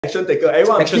Action taker.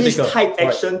 Everyone, please taker. type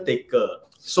action taker.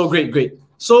 So great.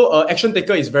 So action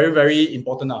taker is very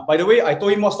important. By the way, I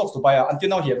told him what stocks to buy. Until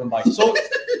now, he haven't buy. So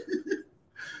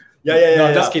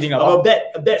yeah. Just kidding. I'm a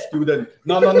bad student.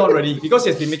 No, not really. Because he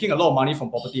has been making a lot of money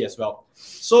from property as well.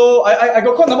 So I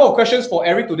got quite a number of questions for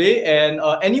Eric today. And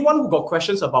anyone who got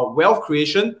questions about wealth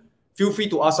creation, feel free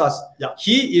to ask us. Yeah.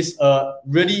 He is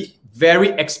really very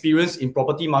experienced in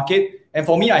property market. And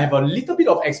for me, I have a little bit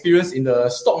of experience in the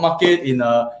stock market, in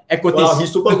equities. Wow, he's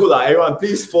super good. Everyone,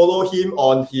 please follow him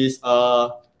on his...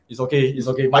 It's okay.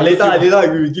 But later we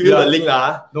will give you the link.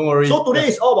 Don't worry. So today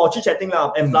is all about chit-chatting.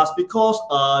 And plus, because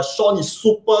Sean is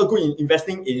super good in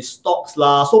investing in stocks.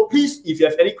 So please, if you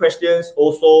have any questions,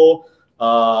 also,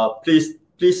 please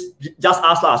just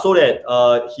ask so that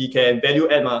he can value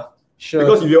add. Sure.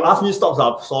 Because if you ask me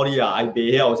stocks, sorry, I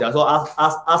pay here. So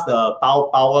ask the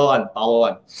power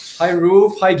one. Hi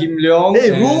Ruth, hi Kim Leong. Hey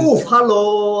Ruth,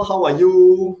 hello, how are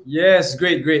you? Yes,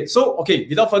 great. So okay,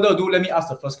 without further ado, let me ask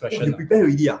the first question. You prepare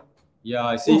already? Yeah,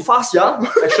 I see. Fast,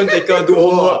 Action taker, do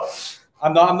homework.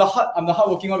 I'm the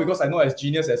hardworking one because I know as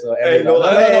genius as Eric. No,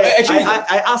 actually,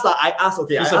 I asked.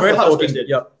 Okay, it's a very hardworking.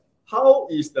 Yeah. How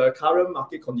is the current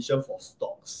market condition for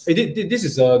stocks? This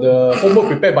is the homework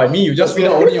prepared by me. You just read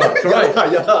out only, correct?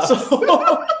 Yeah. So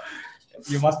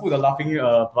you must put the laughing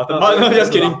button. No,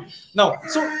 just kidding. Now,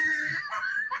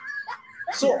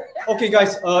 so okay,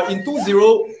 guys. In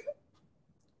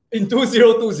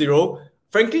 2020,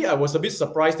 frankly, I was a bit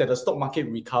surprised that the stock market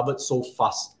recovered so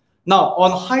fast. Now,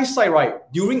 on hindsight, right,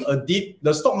 during a dip,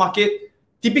 the stock market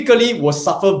typically will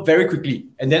suffer very quickly.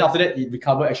 And then after that, it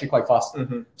recovered actually quite fast.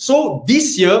 So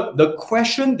this year, the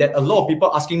question that a lot of people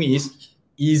are asking me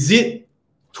is it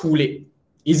too late?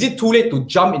 Is it too late to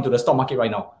jump into the stock market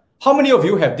right now? How many of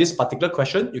you have this particular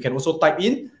question? You can also type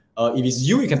in. If it's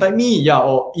you can type me. Yeah,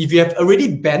 or if you have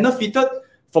already benefited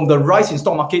from the rise in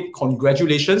stock market,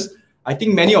 congratulations. I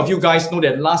think many of you guys know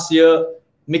that last year,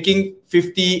 making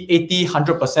 50, 80,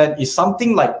 100% is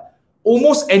something like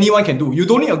almost anyone can do. You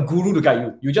don't need a guru to guide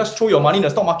you. You just throw your money in the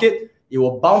stock market, it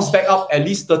will bounce back up at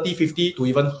least 30, 50 to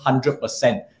even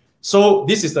 100%. So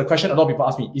this is the question a lot of people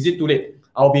ask me. Is it too late?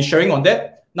 I'll be sharing on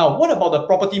that. Now, what about the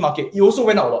property market? It also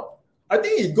went up a lot. I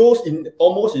think it goes in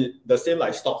almost the same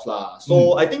like stocks.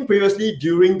 So I think previously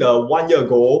during the 1 year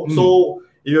ago, so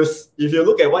if you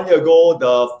look at 1 year ago,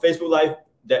 the Facebook Live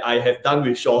that I have done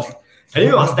with Sean, and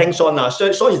you must thank Sean.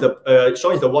 Sean is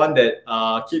the one that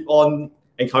keep on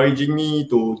encouraging me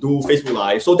to do Facebook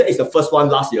Live. So that is the first one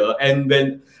last year. And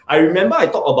when I remember I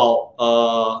talked about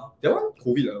that one,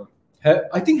 COVID.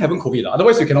 I think haven't COVID.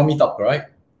 Otherwise you cannot meet up, right?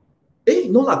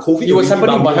 No COVID. It was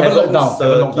happening, but haven't locked down.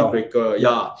 Circuit breaker.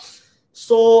 Yeah.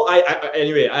 So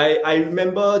anyway, I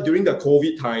remember during the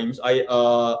COVID times, I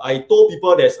told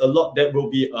people there's a lot that will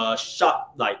be a sharp,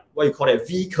 like what you call it,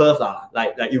 V curve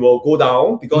like it will go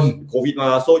down because COVID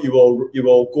so it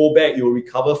will go back, it will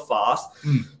recover fast.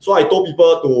 So I told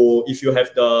people to, if you have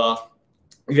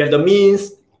the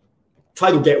means,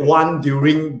 try to get one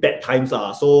during bad times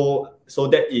So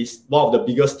that is one of the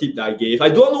biggest tip that I gave. I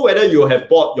don't know whether you have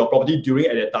bought your property during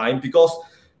at that time, because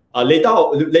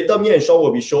later me and Sean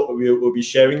will be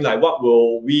sharing like what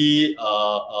will we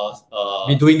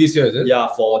be doing this year, is it? Yeah,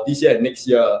 for this year and next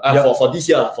year. For this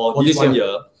year, for this 1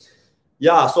 year.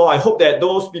 Yeah, so I hope that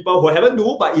those people who haven't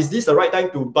do, but is this the right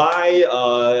time to buy?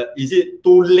 Is it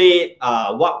too late?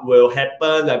 What will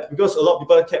happen? Because a lot of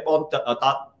people kept on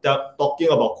talking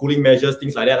about cooling measures,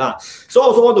 things like that. So I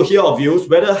also want to hear your views.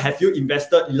 Whether have you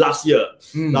invested last year?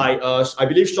 I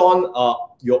believe Sean,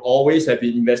 you always have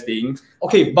been investing.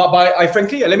 Okay, but I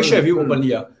frankly, let me share with you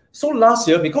openly. So last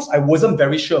year, because I wasn't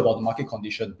very sure about the market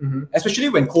condition, especially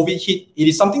when COVID hit, it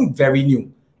is something very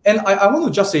new. And I want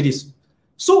to just say this.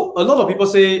 So a lot of people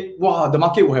say, wow, the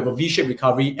market will have a V-shaped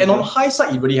recovery. And on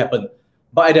hindsight, it really happened.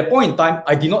 But at that point in time,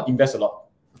 I did not invest a lot.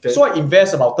 So I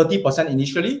invest about 30%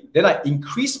 initially. Then I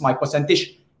increased my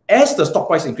percentage as the stock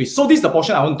price increased. So this is the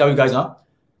portion I want to tell you guys.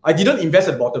 I didn't invest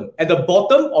at the bottom. At the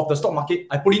bottom of the stock market,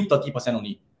 I put in 30%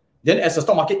 only. Then as the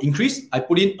stock market increased, I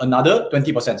put in another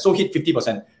 20%. So hit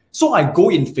 50%. So I go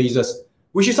in phases,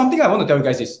 which is something I want to tell you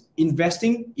guys is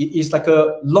investing, it is like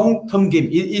a long-term game.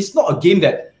 It is not a game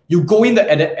that you go in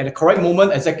at the correct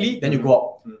moment exactly, then you go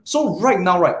out. So right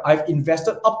now, I've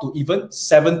invested up to even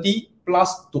 70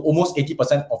 plus to almost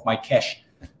 80% of my cash.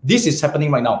 This is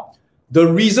happening right now. The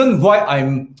reason why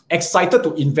I'm excited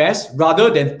to invest rather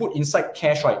than put inside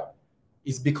cash,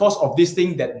 is because of this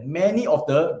thing that many of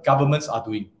the governments are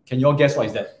doing. Can you all guess what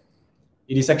is that?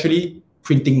 It is actually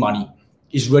printing money.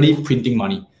 It's really printing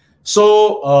money.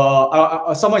 So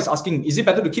someone is asking, is it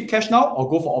better to keep cash now or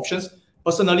go for options?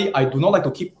 Personally, I do not like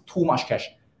to keep too much cash.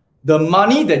 the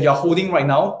money that you're holding right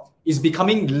now is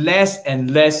becoming less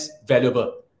and less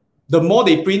valuable. The more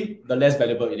they print, the less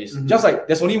valuable it is. Just like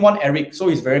there's only one Eric, so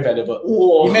he's very valuable.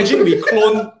 Whoa. Imagine we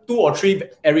clone 2 or 3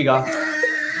 Eric.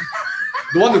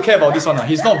 Don't want to care about this one.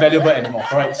 He's not valuable anymore.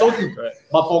 Right? So,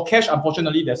 but for cash,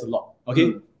 unfortunately, there's a lot.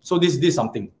 Okay. So this is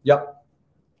something. Yep.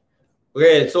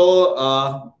 Okay.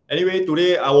 So anyway,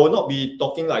 today I will not be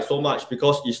talking like so much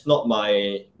because it's not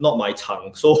my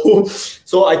tongue.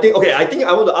 So I think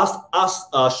I want to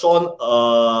ask Sean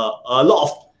a lot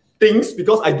of things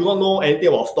because I do not know anything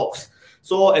about stocks.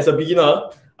 So as a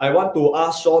beginner, I want to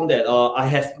ask Sean that I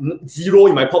have 0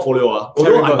 in my portfolio.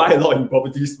 Although I buy a lot in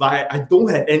properties, but I don't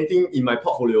have anything in my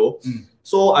portfolio.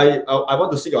 So I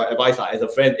want to seek your advice as a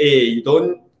friend. Hey, you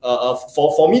don't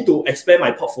for me to expand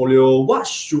my portfolio, what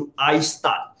should I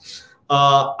start?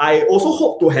 I also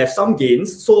hope to have some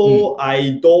gains, so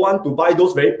I don't want to buy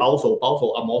those very 保守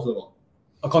I'm also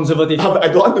a conservative. I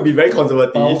don't want to be very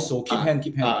conservative. So keep hand.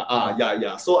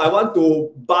 Yeah. So I want to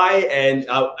buy and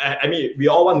I mean we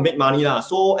all want to make money lah.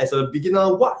 So as a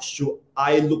beginner, what should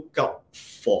I look out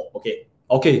for?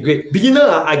 Okay, great. Beginner,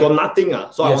 I got nothing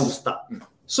so I want to start.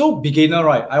 So beginner,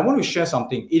 right? I want to share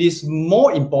something. It is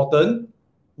more important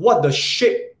what the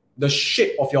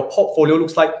shape of your portfolio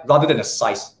looks like rather than the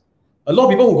size. A lot of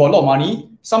people who got a lot of money,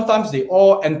 sometimes they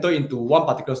all enter into one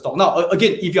particular stock. Now,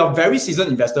 again, if you're a very seasoned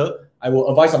investor, I will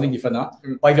advise something different.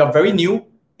 But if you're very new,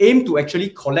 aim to actually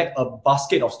collect a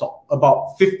basket of stock,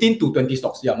 about 15 to 20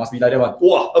 stocks. Yeah, must be like that one.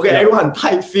 Wow, okay, everyone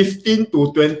type 15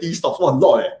 to 20 stocks. What a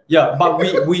lot. Yeah, but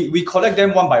we collect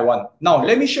them one by one. Now,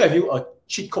 let me share with you a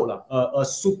cheat code, a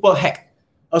super hack.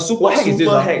 A super hack is this.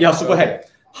 Yeah, super hack.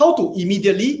 How to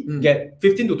immediately get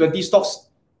 15 to 20 stocks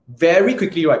very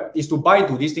quickly, right, is to buy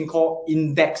into this thing called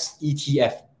index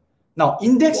ETF. Now,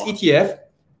 index ETF,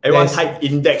 everyone type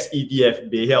index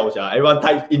ETF. Everyone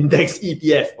type index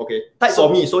ETF. Okay, type for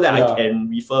me so that I can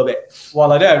refer back. Well,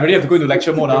 like that, I really have to go into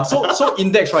lecture mode. So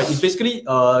index, right, is basically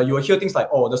you will hear things like,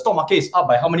 oh, the stock market is up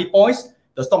by how many points?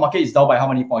 The stock market is down by how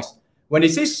many points? When they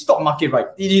say stock market, right,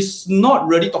 it is not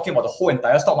really talking about the whole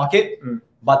entire stock market,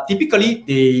 but typically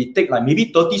they take like maybe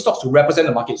 30 stocks to represent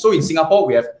the market. So in Singapore,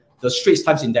 we have the Straits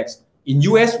Times Index. In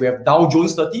US, we have Dow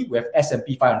Jones 30, we have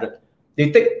S&P 500.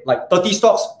 They take like 30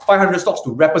 stocks, 500 stocks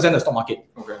to represent the stock market.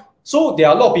 Okay. So there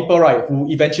are a lot of people, right, who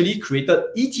eventually created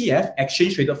ETF,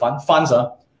 exchange traded funds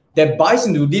that buys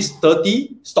into these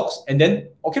 30 stocks. And then,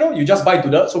 you just buy into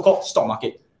the so-called stock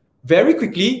market. Very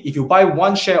quickly, if you buy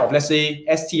one share of, let's say,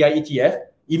 STI ETF,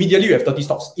 immediately you have 30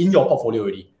 stocks in your portfolio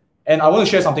already. And I want to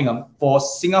share something. For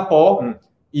Singapore,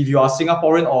 if you are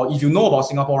Singaporean or if you know about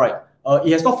Singapore, right,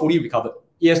 it has not fully recovered.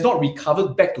 It has not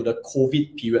recovered back to the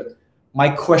COVID period. My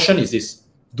question is this: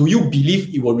 do you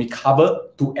believe it will recover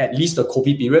to at least the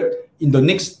COVID period in the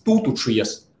next 2 to 3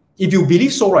 years? If you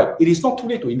believe so, right, it is not too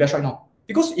late to invest right now.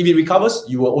 Because if it recovers,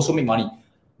 you will also make money.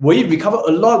 Will it recover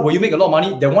a lot? Will you make a lot of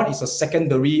money? That one is a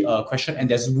secondary question, and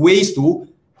there's ways to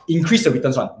increase the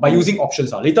returns by using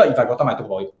options. Later, if I got time, I talk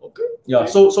about it. Okay. Yeah.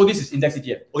 So this is index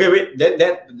ETF. Okay, wait.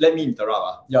 Then let me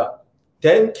interrupt. Yeah.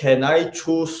 Then can I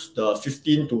choose the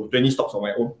 15 to 20 stocks on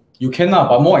my own? You can,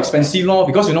 but more expensive,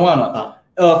 because you know what?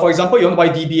 For example, you want to buy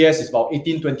DBS, it's about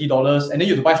 $18, $20, and then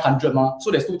you have to buy 100, so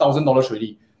that's $2,000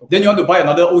 already. Okay. Then you want to buy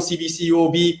another OCBC,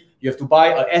 UOB, you have to buy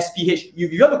a SPH.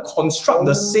 You have to construct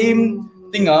the same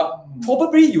thing.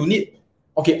 Probably you need,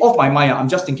 off my mind, I'm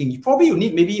just thinking, you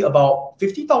need maybe about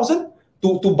 50,000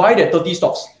 to buy that 30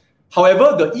 stocks.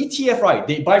 However, the ETF, right,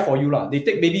 they buy for you. They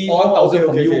take maybe 1,000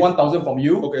 from you, 1,000 from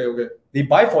you. Okay. They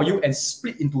buy for you and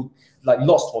split into like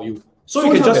lots for you. So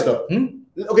you can just...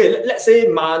 Okay, let's say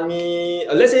money...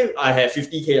 let's say I have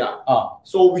 50K.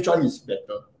 So which one is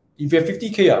better? If you have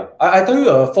 50K, I tell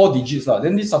you 4 digits.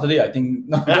 Then this Saturday, I think...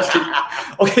 No, just kidding.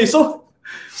 Okay, so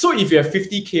if you have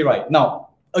 50K right now,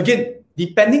 again,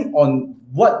 depending on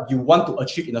what you want to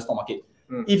achieve in the stock market,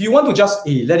 if you want to just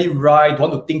let it ride,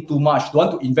 don't want to think too much, don't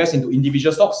want to invest into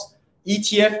individual stocks,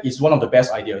 ETF is one of the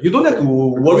best ideas. You don't have to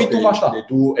worry too much. They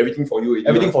do everything for you.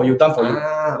 Everything for you, done for you.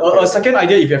 A second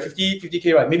idea, if you have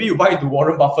 50K, right, maybe you buy into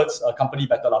Warren Buffett's company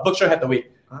better. Berkshire Hathaway.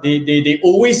 They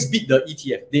always beat the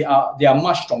ETF. They are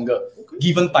much stronger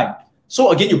given time.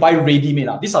 So again, you buy ready-made.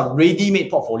 These are ready-made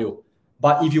portfolio.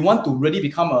 But if you want to really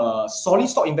become a solid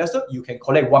stock investor, you can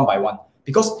collect one by one.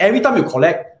 Because every time you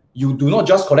collect, you do not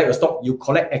just collect a stock, you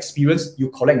collect experience, you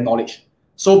collect knowledge.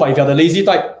 So, but if you're the lazy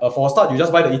type, for a start, you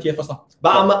just buy the ETF first.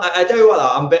 But I tell you what,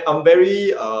 I'm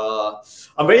very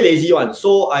lazy one.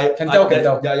 So I can tell.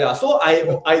 Yeah. So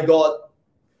I got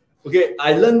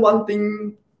I learned one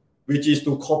thing, which is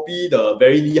to copy the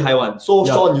very high one. So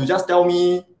Sean, you just tell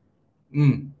me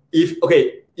if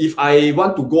if I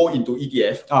want to go into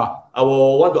ETF, I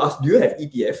will want to ask, do you have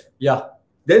ETF? Yeah.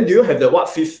 Then do you have the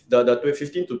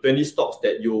 15 to 20 stocks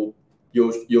that you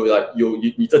choose?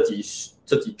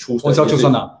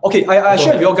 Okay, I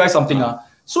share with you guys something.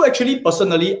 So actually,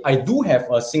 personally, I do have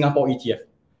a Singapore ETF.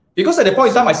 Because at that point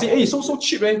in time, I say, hey, so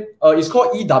cheap, eh? It's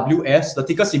called EWS, the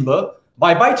ticker symbol.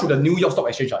 But I buy through the New York Stock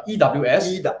Exchange,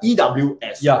 EWS.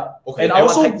 EWS. Yeah. Okay. And I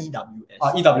also EWS.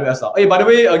 EWS. Hey, by the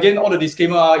way, again, all the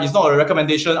disclaimer, it's not a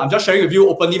recommendation. I'm just sharing with you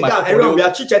openly my portfolio. Everyone, we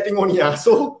are chit-chatting only.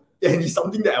 So it's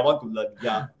something that I want to learn.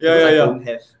 Yeah. I don't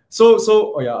have. So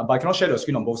but I cannot share the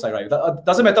screen on both sides, right? That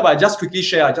doesn't matter, but I just quickly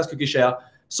share.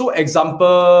 So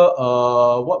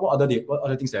example, what other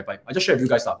things that I buy? I just share with you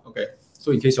guys. Okay.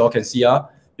 So in case you all can see,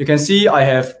 you can see I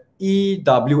have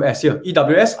EWS here.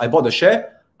 EWS, I bought the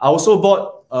share. I also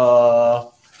bought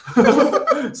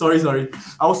sorry.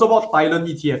 I also bought Thailand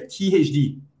ETF,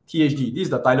 THD. This is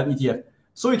the Thailand ETF.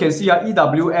 So you can see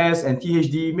EWS and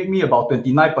THD make me about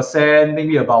 29%, make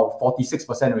me about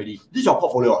 46% already. This is your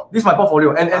portfolio? This is my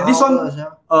portfolio. And this one,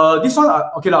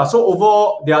 okay lah. So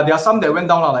overall, there are some that went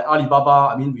down like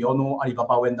Alibaba. I mean, we all know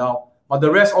Alibaba went down. But the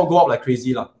rest all go up like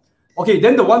crazy lah. Okay,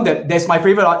 then the one that's my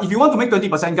favorite. If you want to make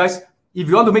 20%, guys, if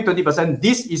you want to make 20%,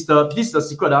 this is the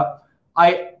secret.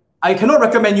 I cannot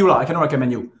recommend you. I cannot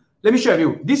recommend you. Let me share with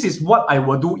you. This is what I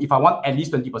will do if I want at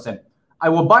least 20%. I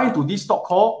will buy into this stock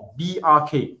called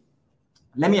BRK.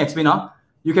 Let me explain.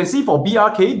 You can see for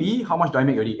BRKB, how much do I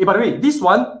make already? Hey, by the way, this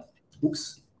one,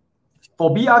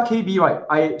 for BRKB,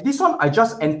 right? This one I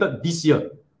just entered this year,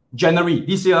 January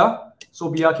this year.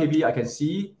 So BRKB, I can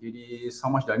see it is, how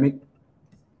much do I make?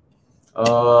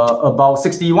 About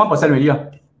 61% already.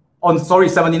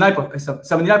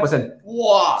 79%.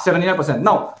 Wow. 79%.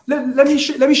 Now, let me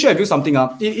share with you something.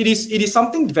 It is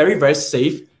something very, very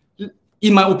safe,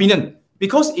 in my opinion,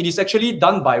 because it is actually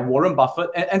done by Warren Buffett.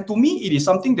 And to me, it is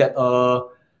something that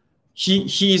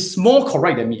he is more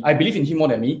correct than me. I believe in him more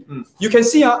than me. You can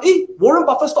see, Warren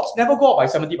Buffett stocks never go up by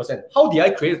 70%. How did I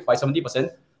create it by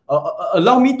 70%?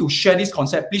 Allow me to share this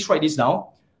concept. Please write this down.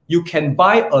 You can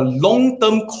buy a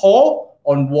long-term call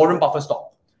on Warren Buffett stock.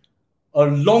 A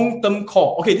long-term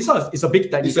call. Okay, this one is a big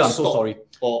technical. I'm so sorry.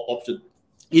 Or option.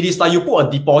 It is like you put a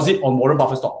deposit on Warren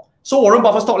Buffett stock. So Warren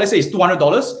Buffett stock, let's say it's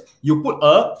 $200. You put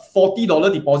a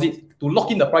 $40 deposit to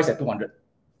lock in the price at $200.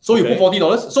 So you put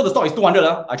 $40. So the stock is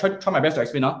 $200. I try my best to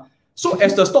explain. So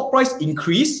as the stock price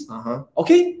increase,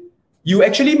 okay, you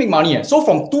actually make money. So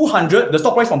from 200, the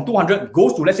stock price from 200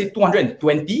 goes to, let's say,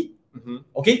 220.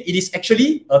 Okay, it is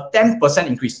actually a 10%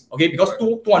 increase. Okay, because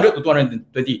 200 to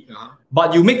 220.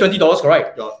 But you make $20,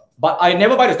 correct? Yeah. But I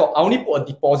never buy the stock. I only put a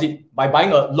deposit by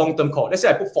buying a long-term call. Let's say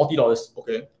I put $40.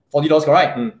 Okay. $40,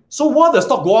 correct? So while the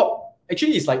stock go up,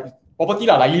 actually it's like property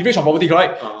like leverage on property,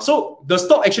 correct? So the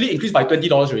stock actually increased by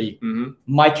 $20 already.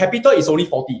 My capital is only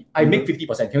 40. I make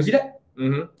 50%. Can you see that?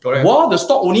 Correct. While the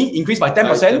stock only increased by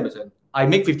 10%, I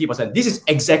make 50%. This is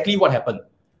exactly what happened.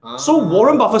 So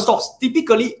Warren Buffett stocks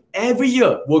typically every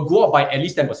year will go up by at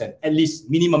least 10%, at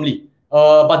least minimally.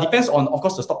 But depends on, of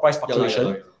course, the stock price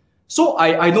fluctuation. So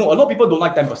I know a lot of people don't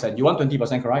like 10%. You want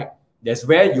 20%, correct? That's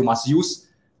where you must use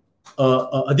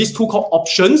this tool called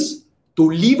options to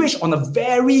leverage on a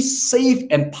very safe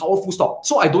and powerful stock.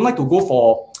 So I don't like to go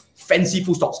for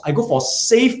fanciful stocks. I go for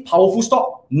safe, powerful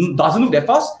stock. Doesn't look that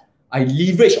fast. I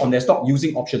leverage on that stock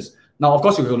using options. Now, of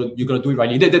course, you're gonna do it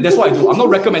rightly. That's what I do. I'm not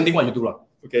recommending what you do.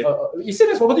 Okay. You said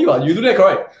that's property. You do that,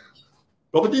 correct?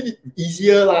 Property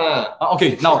easier lah.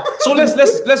 Okay, now so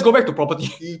let's go back to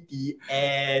property.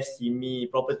 ETS, simi,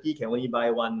 property can only buy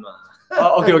one ma.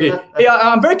 Okay. Hey,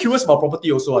 I'm very curious about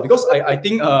property also because I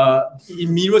think it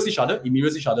mirrors each other.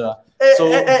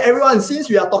 So everyone, since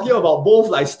we are talking about both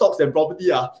like stocks and property,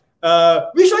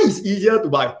 which one is easier to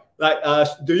buy? Like,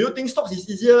 do you think stocks is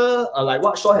easier? Like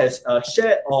what Sean has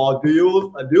shared, or do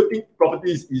you think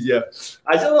property is easier?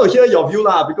 I just want to hear your view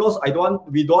lah, because we don't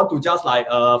want to just like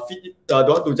don't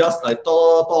want to just like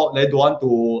talk. They don't want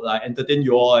to like entertain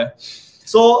you all.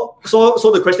 So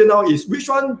the question now is, which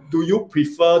one do you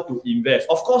prefer to invest?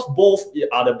 Of course, both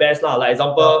are the best lah. Like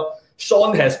example,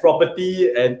 Sean has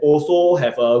property and also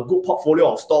have a good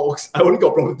portfolio of stocks. I only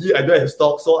got property, I don't have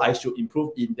stocks, so I should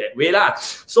improve in that way lah.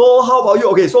 So how about you?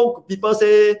 Okay, so people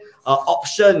say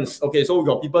options. Okay, so we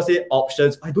got people say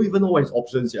options. I don't even know what is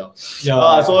options here.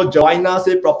 So Joanna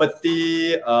say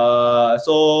property.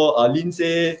 Lynn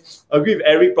say agree with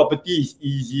Eric, property is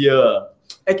easier.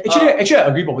 Actually, I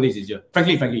agree property is easier.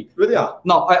 Frankly. Really?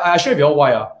 Now, I share with you all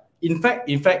why. In fact,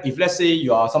 if let's say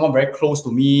you are someone very close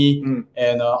to me,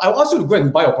 and I'll ask you to go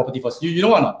and buy your property first. You know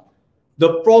what?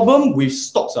 The problem with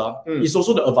stocks is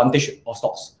also the advantage of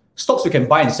stocks. Stocks you can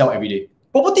buy and sell every day.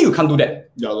 Property, you can't do that.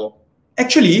 Yeah, lor.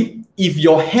 Actually, if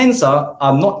your hands are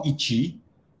not itchy,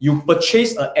 you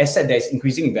purchase an asset that is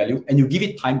increasing in value and you give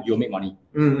it time, you'll make money.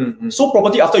 So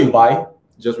property, after you buy,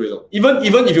 just wait.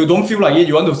 Even if you don't feel like it,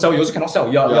 you want to sell, you also cannot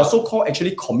sell. You're so-called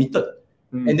actually committed.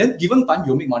 And then given time,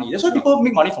 you'll make money. That's why people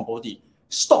make money from property.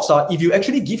 Stocks are, if you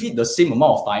actually give it the same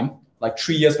amount of time, like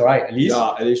 3 years, right? At least.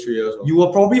 Yeah, at least 3 years. You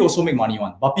will probably also make money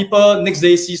one. But people next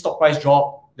day see stock price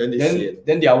drop.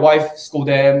 Then their wife scold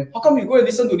them. How come you go and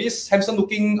listen to this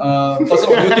handsome-looking person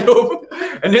on YouTube?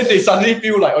 And then they suddenly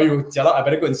feel like, oh, you jialat, I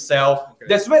better go and sell. Okay.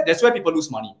 That's where people lose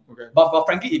money. Okay. But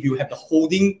frankly, if you have the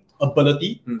holding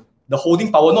ability, the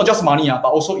holding power, not just money, but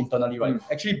also internally, right?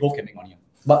 Actually, both can make money.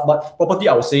 But property,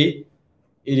 I would say,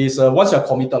 it is once you're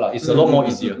committed, it's a lot more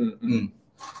easier.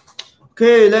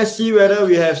 Okay, let's see whether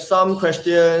we have some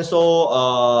questions.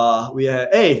 So we have,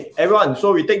 hey everyone,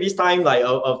 so we take this time like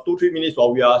 2-3 minutes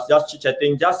while we are just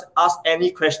chit-chatting. Just ask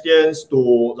any questions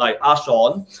to like ask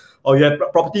Sean, or you have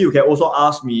property, you can also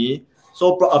ask me.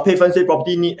 So Pei Fen say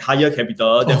property need higher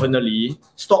capital, definitely.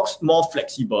 Stocks more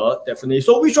flexible, definitely.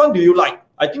 So which one do you like?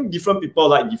 I think different people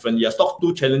like differently. Stocks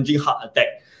too challenging, hard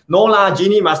attack. No lah,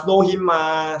 Genie must know him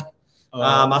ma.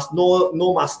 Must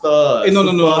know master.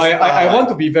 No. I want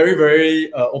to be very, very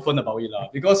open about it lah.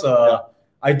 Because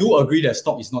I do agree that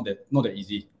stock is not that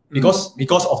easy.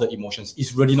 Because of the emotions,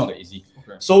 it's really not that easy.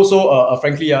 Okay. So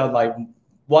frankly, like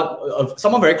what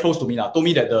someone very close to me told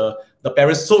me that the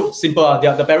parents, so simple,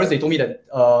 the parents, they told me that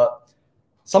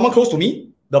someone close to me,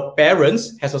 the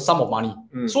parents has a sum of money.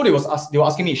 So they were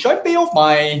asking me, should I pay off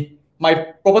my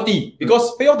property?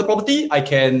 Because pay off the property, I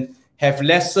can have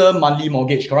lesser monthly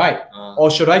mortgage, correct? Or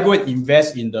should I go and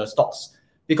invest in the stocks?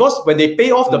 Because when they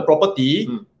pay off the property,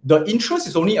 the interest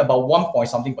is only about 1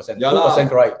 something percent, 2%,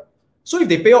 correct? So if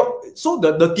they pay off, so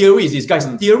the theory is this, guys.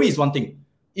 Theory is one thing.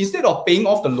 Instead of paying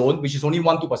off the loan, which is only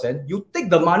 1-2%, you take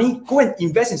the money, go and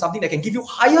invest in something that can give you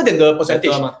higher than the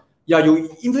percentage. Yeah,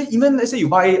 you even let's say you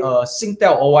buy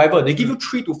Singtel or whatever, they give you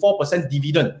 3 to 4%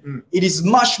 dividend. It is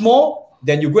much more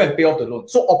than you go and pay off the loan.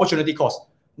 So opportunity cost.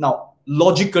 Now,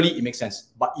 logically, it makes sense,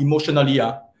 but emotionally,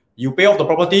 you pay off the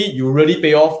property, you really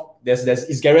pay off.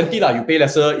 It's guaranteed you pay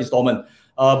lesser installment.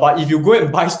 But if you go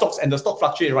and buy stocks and the stock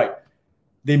fluctuate, right,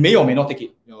 they may or may not take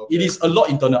it. Okay. It is a lot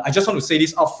internal. I just want to say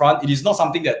this up front. It is not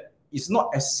something that it's not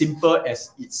as simple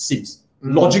as it seems.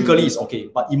 Logically, it's okay,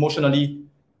 but emotionally,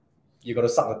 you gotta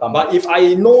suck the thumb. But if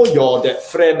I know you're that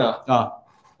friend, yes.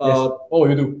 What will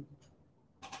you do?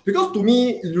 Because to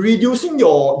me, reducing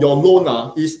your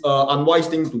loan is an unwise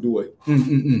thing to do.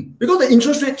 Because the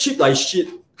interest rate cheap like shit.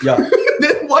 Yeah.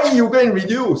 Then why you go and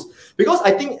reduce? Because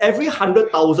I think every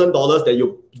 $100,000 that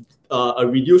you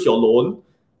reduce your loan,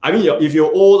 I mean, if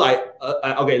you owe like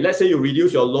okay, let's say you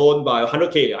reduce your loan by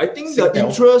 100K, I think the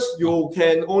interest you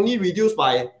can only reduce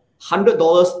by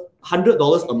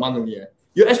 $100 a month only.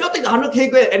 You expect take the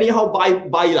 100K go and anyhow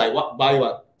buy like what? Buy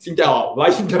what? Singtel,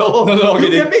 buy Singtel. No, okay,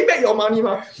 you can make back your money,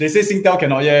 ma. They say Singtel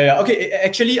cannot. Yeah. Okay,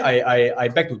 actually, I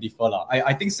beg to differ lah.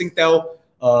 I think Singtel,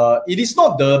 it is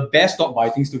not the best stock, but I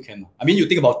think still can. I mean, you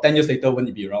think about 10 years later when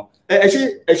it be around.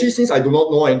 Actually, since I do not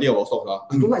know anything about stocks,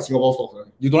 I don't like Singapore stocks.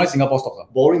 You don't like Singapore stocks?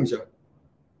 Boring, sir.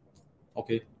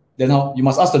 Okay. Then how? You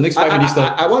must ask the next Prime Minister.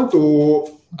 I want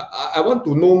to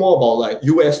know more about like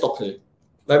US stocks.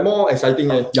 Like more exciting.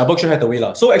 Yeah, Berkshire Hathaway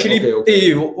lah. So actually,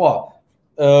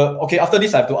 okay, after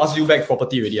this, I have to ask you back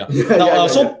property already.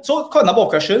 So quite a number of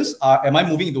questions. Am I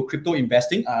moving into crypto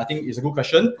investing? I think it's a good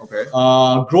question. Okay.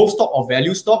 Growth stock or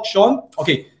value stock, Sean?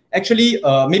 Okay, actually,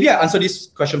 maybe I answer this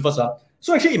question first.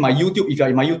 So actually, in my YouTube, if you're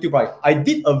in my YouTube, right, I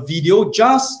did a video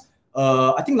just,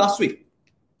 I think last week,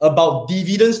 about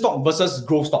dividend stock versus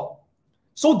growth stock.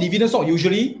 So dividend stock,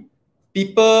 usually,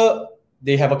 people,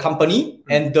 they have a company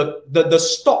and the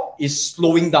stock is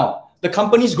slowing down. The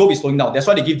company's growth is slowing down. That's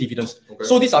why they give dividends. Okay.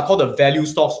 So these are called the value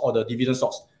stocks or the dividend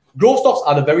stocks. Growth stocks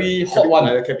are the very hot one.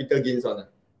 Like the capital gains one.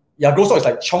 Yeah, growth stock is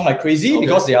like chong like crazy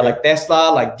because they are like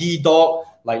Tesla, like D-Dog,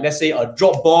 like let's say a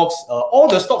Dropbox, all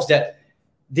the stocks that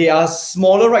they are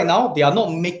smaller right now. They are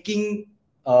not making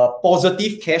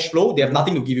positive cash flow. They have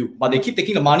nothing to give you, but they keep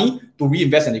taking the money to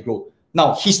reinvest and they grow.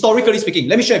 Now, historically speaking,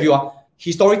 let me share with you.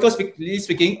 Historically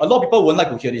speaking, a lot of people won't like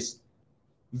to hear this.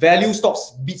 Value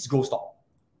stocks beats growth stock.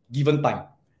 Given time.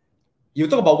 You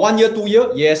talk about 1 year, 2 year,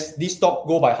 yes, this stock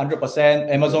go by 100%,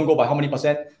 Amazon go by how many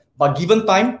percent? But given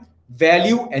time,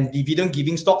 value and dividend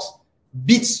giving stocks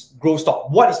beats growth stock.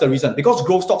 What is the reason? Because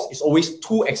growth stocks is always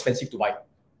too expensive to buy.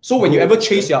 So when you ever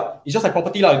chase, it's just like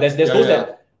property. There's those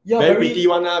that very pretty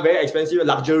one, very expensive,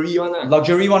 luxury one.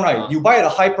 Luxury one, right? You buy at a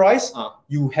high price,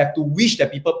 you have to wish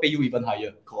that people pay you even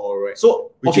higher. Correct.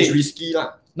 So which is risky.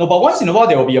 No, but once in a while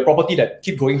there will be a property that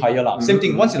keep going higher lah. Same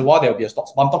thing. Once in a while there will be a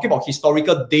stocks. But I'm talking about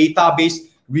historical database,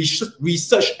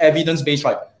 research evidence based,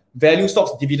 right? Value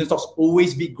stocks, dividend stocks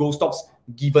always beat growth stocks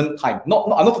given time. I'm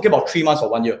not talking about 3 months or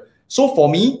 1 year. So for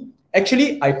me,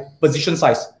 actually, I position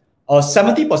size.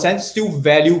 70% still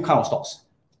value kind of stocks.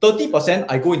 30%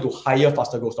 I go into higher,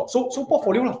 faster growth stocks. So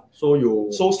portfolio lah.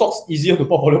 So stocks easier to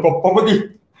portfolio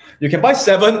property. You can buy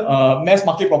 7 mass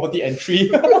market property and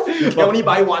 3. You can only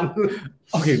buy 1.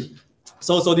 Okay.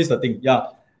 So this is the thing. Yeah.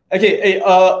 Okay.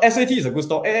 SAT is a good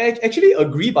stock. I actually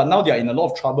agree, but now they are in a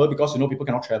lot of trouble because people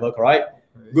cannot travel, correct?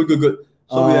 Good.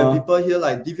 So we have people here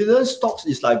like dividend stocks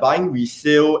is like buying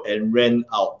resale and rent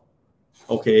out.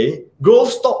 Okay.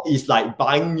 Growth stock is like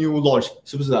buying new launch.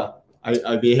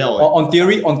 On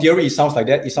theory, it sounds like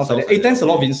that. Thanks a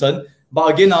lot, Vincent.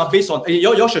 But again, based on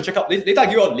you should check out. Later I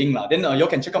give you a link lah. Then you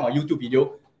can check out my YouTube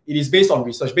video. It is based on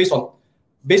research, based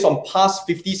on past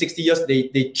 50, 60 years.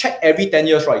 They check every 10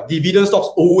 years, right? Dividend stocks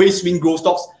always win growth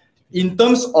stocks in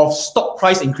terms of stock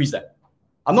price increase.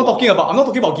 I'm not talking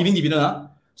about giving dividend.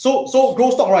 So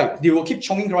growth stock, right? They will keep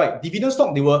chonging, right? Dividend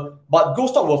stock, but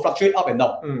growth stock will fluctuate up and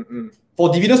down.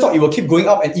 For dividend stock, it will keep going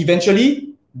up, and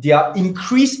eventually their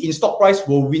increase in stock price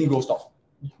will win growth stock.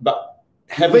 But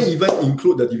haven't even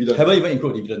include the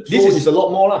dividend. This is a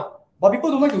lot more lah. But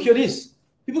people don't like to hear this.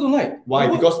 People don't like. Why?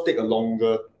 Because take a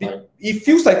longer time. It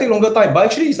feels like take longer time, but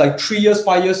actually it's like 3 years,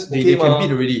 5 years, they can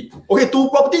beat already. Okay, to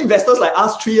property investors like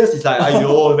us, 3 years is like,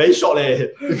 ayo, very short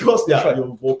because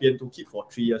you bo pian to keep for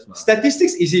 3 years.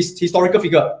 Statistics is his historical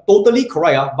figure. Totally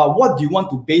correct. But what do you want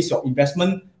to base your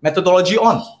investment methodology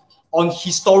on? On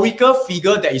historical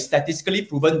figure that is statistically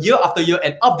proven year after year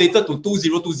and updated to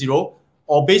 2020,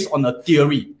 or based on a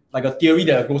theory, like a theory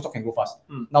that a growth stock can go fast.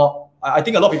 Now, I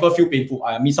think a lot of people feel painful.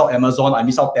 I miss out Amazon, I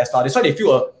miss out Tesla. That's why they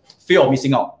feel a fear of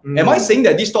missing out. Am I saying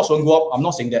that these stocks won't go up? I'm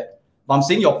not saying that. But I'm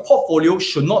saying your portfolio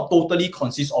should not totally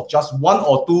consist of just 1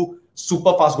 or 2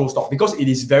 super fast growth stocks because it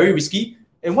is very risky.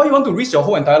 And why you want to risk your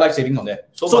whole entire life savings on that?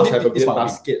 So must have a big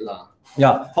basket lah.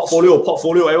 Yeah, portfolio.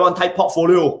 Everyone type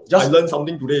portfolio. I learned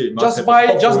something today. Just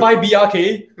buy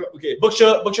BRK. Okay.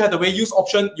 Berkshire Hathaway use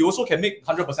option. You also can make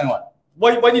 100%.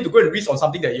 Why need to go and risk on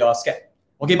something that you are scared?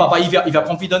 Okay, but if you're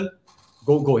confident,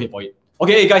 go ahead for it.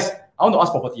 Okay, hey guys, I want to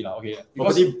ask property lah. Okay,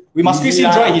 property. We must squeeze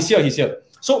him dry. He's here.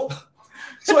 So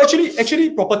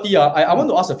actually property. I want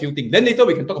to ask a few things. Then later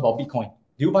we can talk about Bitcoin.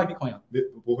 Do you buy Bitcoin?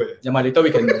 Yeah, later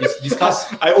we can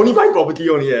discuss. I only buy property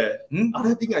only.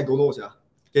 Other thing I don't know.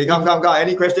 Okay, come.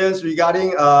 Any questions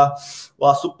regarding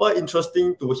super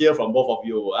interesting to hear from both of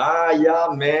you. Yeah,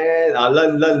 man.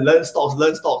 Learn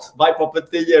stocks. Buy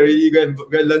property already. Go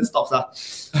and learn stocks.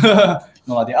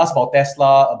 No, they asked about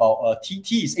Tesla, about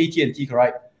TT is AT&T,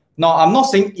 correct? Now, I'm not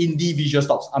saying individual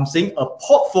stocks. I'm saying a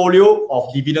portfolio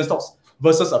of dividend stocks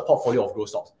versus a portfolio of growth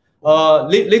stocks.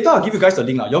 Later, I'll give you guys the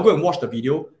link. You'll go and watch the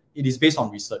video. It is based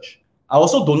on research. I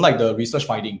also don't like the research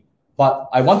finding. But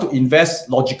I want to invest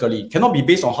logically. Cannot be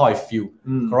based on how I feel,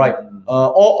 correct?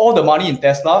 All the money in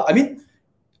Tesla. I mean,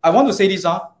 I want to say this.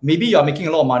 Maybe you are making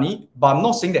a lot of money, but I'm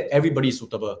not saying that everybody is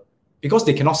suitable because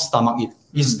they cannot stomach it.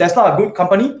 Is Tesla a good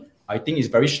company? I think it's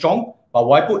very strong. But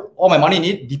why put all my money in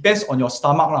it? Depends on your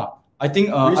stomach lah. I think.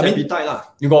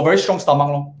 You got a very strong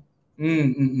stomach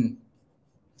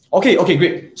Okay,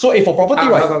 great. So for property,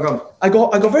 right? Come. I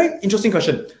got very interesting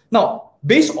question. Now,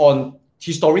 based on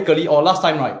historically or last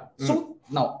time, right? So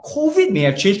now COVID may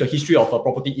have changed the history of a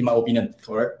property, in my opinion.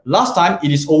 Correct. Last time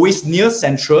it is always near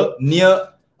central, near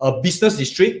a business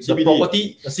district. CBD. The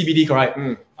property, CBD, correct?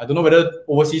 I don't know whether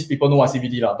overseas people know what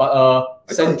CBD lah, but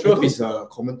central is a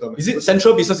common term. Is it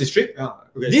central business district? Yeah.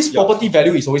 Okay. This property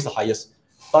value is always the highest.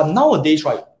 But nowadays,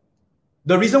 right?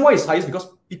 The reason why it's highest because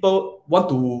people want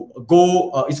to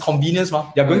go, it's convenience.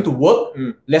 They're going to work,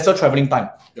 lesser traveling time.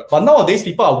 Yeah. But nowadays,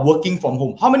 people are working from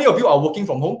home. How many of you are working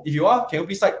from home? If you are, can you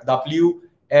please type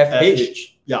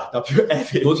WFH? Yeah,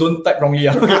 WFH. Don't type wrongly.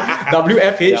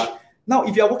 WFH. Yeah. Now,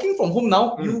 if you are working from home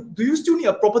now, do you still need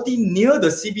a property near the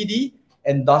CBD?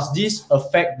 And does this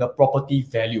affect the property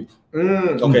value?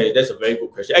 Okay, that's a very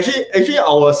good question. Actually,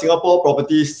 our Singapore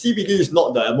property, CBD is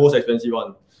not the most expensive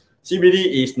one.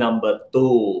 CBD is number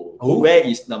 2. Where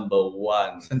is number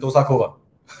 1? Sentosa Cove.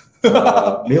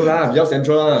 没有啦，比较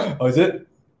central 啦。Oh, is it?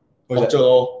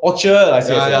 Orchard, I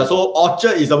see. Yeah. So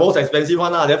Orchard is the most expensive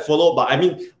one. Then followed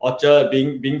by, Orchard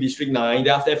being District 9.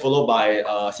 Then after followed by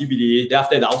CBD. Then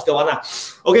after the outskirts one.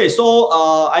 Okay, so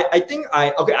I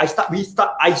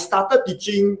started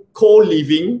teaching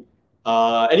co-living.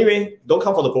 Anyway, don't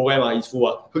come for the program. It's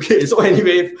full. Okay, so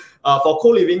anyway, for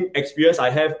co-living experience,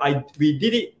 we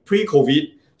did it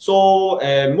pre-COVID. So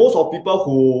most of people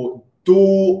who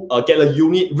to get a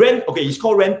unit rent. Okay, it's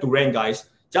called rent to rent, guys.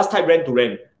 Just type rent to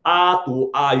rent. R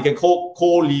to R, you can call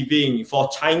co-living. For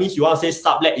Chinese, you want to say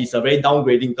sublet is a very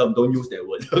downgrading term. Don't use that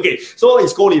word. Okay, so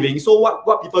it's co-living. So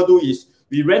what people do is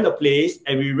we rent a place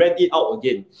and we rent it out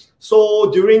again. So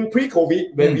during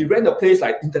pre-COVID, when we rent a place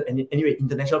like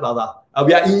International Plaza,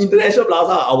 we are in International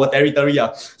Plaza, our territory.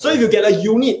 So if you get a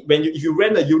unit, if you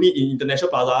rent a unit in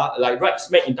International Plaza, like right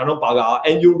smack International Plaza,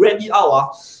 and you rent it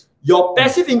out, your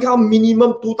passive income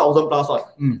minimum 2,000 plus.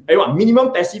 Everyone,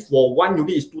 minimum passive for one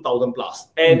unit is 2,000 plus.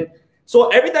 And so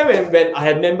every time when I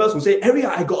had members who say, Eric,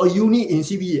 I got a unit in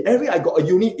CBD, Eric, I got a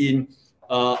unit in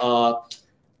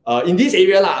this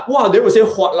area lah, wow, they will say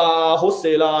what lah,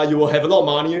 wholesale lah, you will have a lot of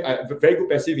money, very good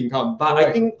passive income. But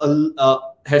I think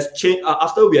has changed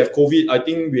after we have COVID. I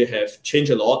think we have changed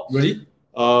a lot. Really?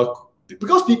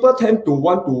 Because people tend to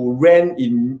want to rent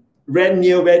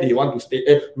near where they want to stay.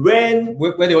 Where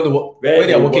they want to work. Where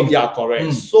they are working. Yeah,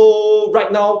 correct. So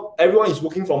right now everyone is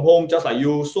working from home just like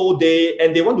you. So they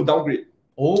want to downgrade.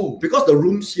 Oh, because the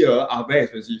rooms here are very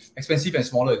expensive. Expensive and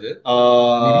smaller, is it?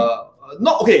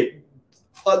 Not okay.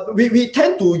 We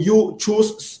tend to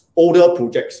choose older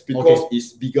projects because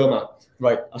it's bigger,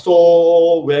 right?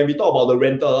 So when we talk about the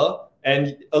rental,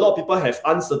 and a lot of people have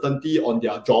uncertainty on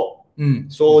their job,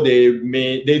 so they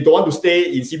don't want to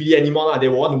stay in CBD anymore. They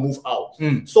want to move out.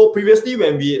 So previously,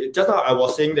 when just now I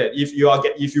was saying that if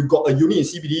you got a unit in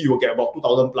CBD, you will get about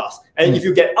 2,000 plus, and if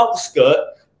you get outskirt,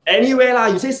 anywhere lah,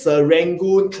 you say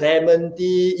Serangoon,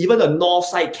 Clementi, even the north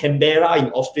side, Canberra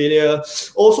in Australia,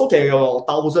 also can get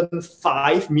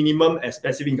 1,500 minimum as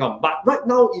passive income. But right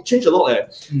now, it changed a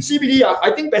lot. CBD, I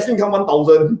think passive income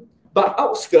 1,000, but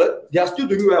outskirt, they are still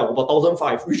doing well, about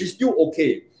 1,500, which is still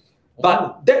okay.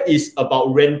 But that is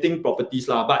about renting properties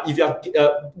lah. But if you are,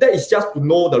 that is just to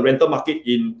know the rental market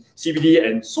in CBD.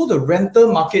 And so the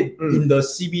rental market in the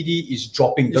CBD is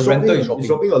dropping. Rental is dropping. It's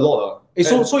dropping a lot.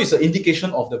 So it's an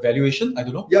indication of the valuation. I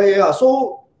don't know. Yeah.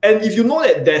 So, and if you know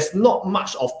that there's not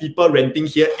much of people renting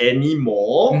here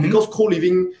anymore because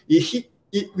co-living,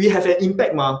 we have an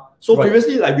impact, ma. So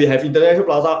previously, like we have International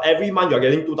Plaza, every month you're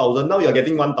getting 2,000. Now you're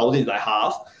getting 1,000. It's like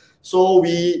half. So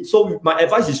my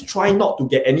advice is try not to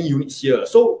get any units here.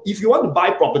 So if you want to buy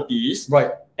properties,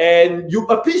 and you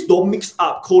please don't mix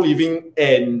up co-living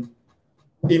and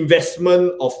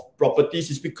investment of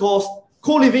properties, is because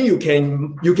co-living you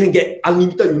can get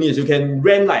unlimited units. You can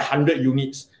rent like 100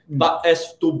 units. But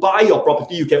as to buy your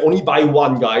property, you can only buy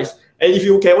one, guys. And if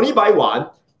you can only buy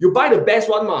one, you buy the best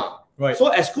one, ma. Right. So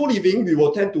as co-living, we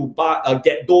will tend to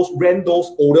rent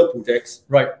those older projects.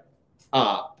 Right.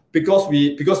 Because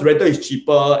rental is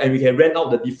cheaper and we can rent out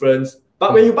the difference.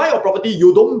 But when you buy your property,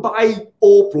 you don't buy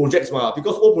old projects,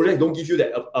 because old projects don't give you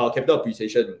that capital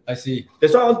appreciation. I see.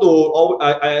 That's why I want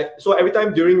to. So every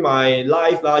time during my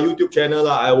live YouTube channel,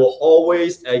 I will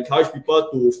always encourage people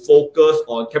to focus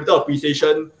on capital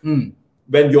appreciation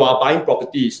when you are buying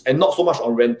properties and not so much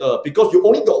on rental, because you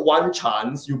only got one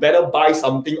chance. You better buy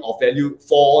something of value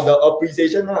for the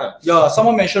appreciation. Yeah,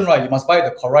 someone mentioned you must buy at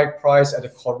the correct price at the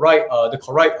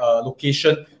correct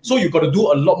location. So you got to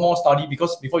do a lot more study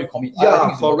before you commit.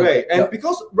 Yeah, correct. And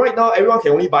because right now everyone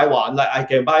can only buy one. Like I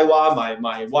can buy one,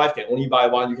 my wife can only buy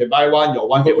one. You can buy one, your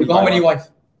wife can only buy one. How many wives?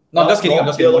 No, I'm just kidding. I'm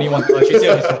just kidding. Only one.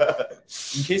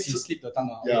 In case you slip the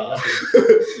tongue. Yeah.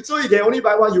 So you can only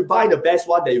buy one. You buy the best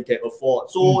one that you can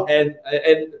afford. So and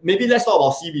maybe let's talk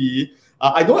about CBD.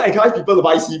 I don't encourage people to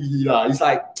buy CBD lah. It's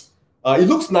like it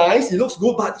looks nice, it looks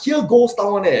good, but here goes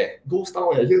down goes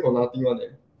down Here got nothing on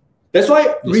That's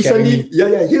why recently,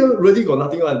 here really got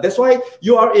nothing on. That's why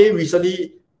URA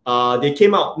recently, they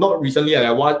came out not recently,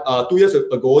 2 years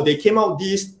ago, they came out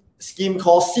this scheme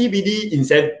called CBD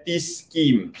Incentive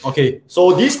Scheme. Okay.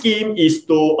 So this scheme is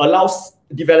to allow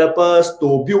developers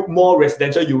to build more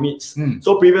residential units.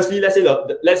 So previously, let's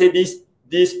say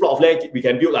this plot of land we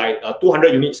can build like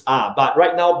 200 units. But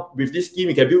right now with this scheme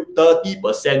we can build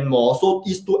 30% more. So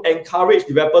it's to encourage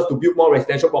developers to build more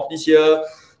residential properties here,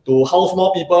 to house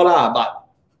more people lah. But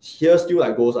here still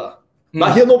like goes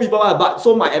But here no people But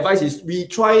so my advice is we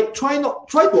try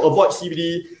to avoid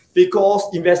CBD, because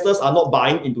investors are not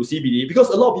buying into CBD, because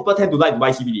a lot of people tend to like to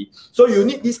buy CBD. So you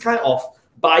need this kind of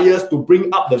buyers to bring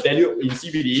up the value in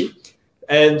CBD.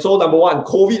 And so number one,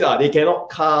 COVID, they cannot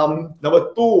come.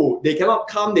 Number two, they cannot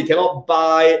come, they cannot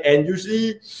buy. And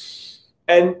usually,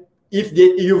 and if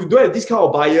you don't have this kind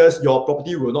of buyers, your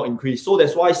property will not increase. So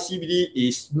that's why CBD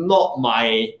is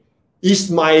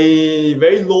my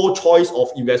very low choice of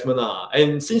investment.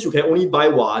 And since you can only buy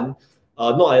one,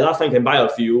 Not like last time you can buy a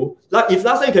few. Like if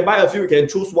last time you can buy a few, you can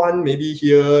choose one maybe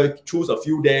here, choose a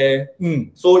few there.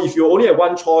 So if you only have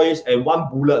one choice and one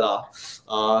bullet,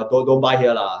 don't buy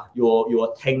here lah. You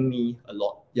will tank me a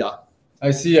lot. Yeah.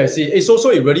 I see. So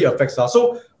it really affects us.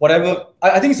 So whatever,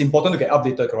 I think it's important to get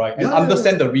updated, right? And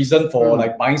understand the reason for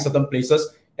like buying certain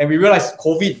places. And we realize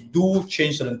COVID do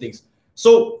change certain things.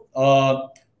 So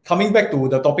coming back to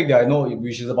the topic that I know,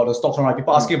 which is about the stocks, right?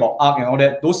 People asking about ARK and all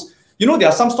that. Those, there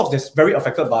are some stocks that's very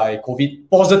affected by COVID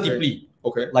positively.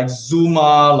 Okay. Like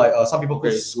Zuma, like some people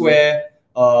call Square,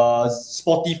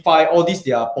 Spotify, all these,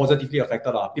 they are positively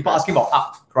affected. People asking about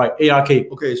ARK, right? ARK.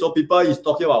 Okay, so people is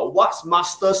talking about what's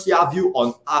Master Seah view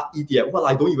on ARK ETF. Well,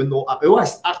 I don't even know ARK. What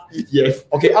is ARK ETF?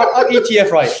 Okay, ARK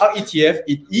ETF, right? ARK ETF,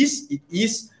 it is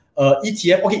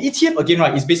ETF. Okay, ETF again,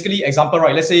 right? Is basically example,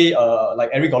 right? Let's say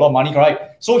like Eric got a lot of money,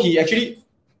 right? So he actually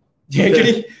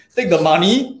take the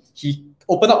money, he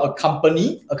open up a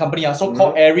company, so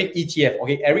called Eric ETF.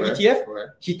 Okay, Eric ETF.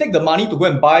 He take the money to go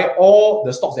and buy all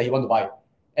the stocks that he want to buy,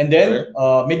 and then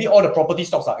maybe all the property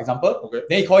stocks, example.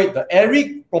 Then he call it the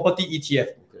Eric Property ETF.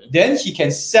 Then he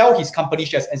can sell his company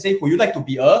shares and say, would you like to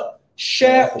be a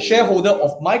shareholder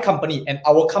of my company? And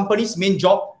our company's main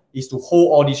job is to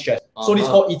hold all these shares. So this is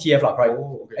called ETF, right?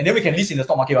 And then we can list in the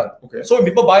stock market. So when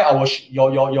people buy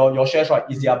your shares, right,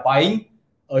 is they are buying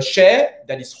a share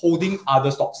that is holding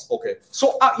other stocks.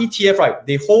 So ARK ETF, right,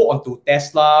 they hold onto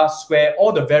Tesla, Square,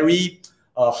 all the very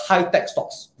high-tech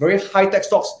stocks,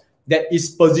 that is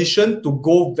positioned to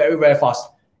go very, very fast.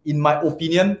 In my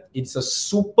opinion, it's a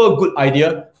super good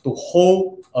idea to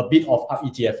hold a bit of ARK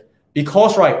ETF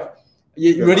because, right,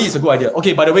 it really is a good idea.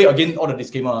 Okay, by the way, again, all the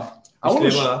disclaimer. I want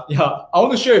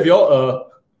to share with you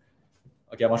all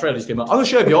okay, I must share a disclaimer. I want to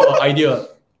share with you all an idea.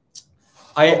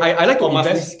 I like to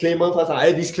invest. Disclaimer first.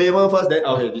 Disclaimer first, then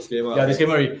disclaimer. Yeah,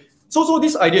 disclaimer. So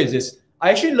this idea is this.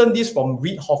 I actually learned this from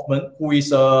Reid Hoffman, who is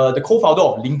the co-founder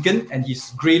of Lincoln and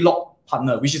his Greylock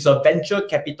partner, which is a venture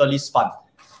capitalist fund.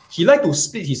 He like to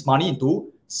split his money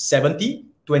into 70,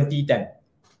 20, 10.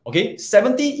 Okay,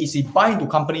 70 is he buy into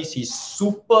companies he's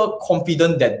super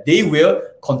confident that they will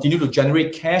continue to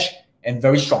generate cash and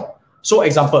very strong. So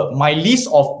example, my list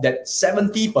of that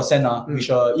 70%,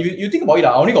 which if you think about it,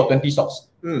 I only got 20 stocks.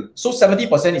 So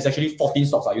 70% is actually 14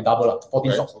 stocks. You double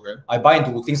 14 stocks. I buy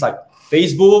into things like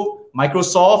Facebook,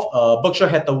 Microsoft, Berkshire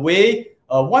Hathaway.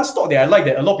 One stock that I like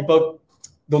that a lot of people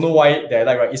don't know why they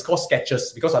like, right? It's called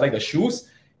Skechers because I like the shoes.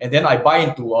 And then I buy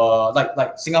into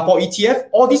like Singapore ETF.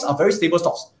 All these are very stable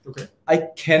stocks. I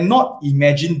cannot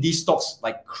imagine these stocks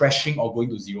like crashing or going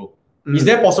to zero. Is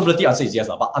there a possibility? Answer is yes,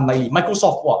 but unlikely.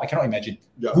 Microsoft, wow, I cannot imagine.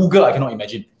 Google, I cannot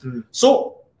imagine.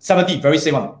 So 70, very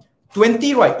same one.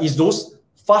 20, right, is those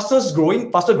faster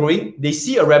growing. They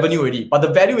see a revenue already, but the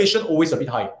valuation always a bit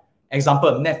high.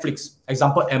 Example, Netflix.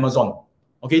 Example, Amazon.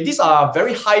 Okay, these are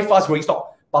very high, fast growing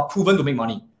stock, but proven to make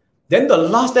money. Then the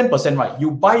last 10%, right,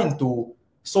 you buy into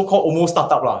so-called almost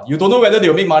startup. You don't know whether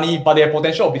they'll make money, but they have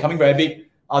potential of becoming very big.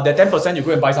 That 10%, you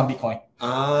go and buy some Bitcoin.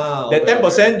 That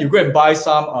 10%, you go and buy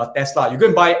some Tesla. You go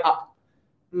and buy up.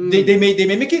 They may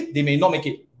make it, they may not make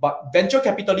it. But venture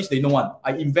capitalists, they know one.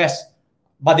 I invest.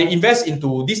 But they invest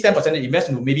into this 10%, they invest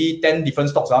into maybe 10 different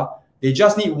stocks. They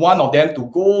just need one of them to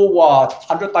go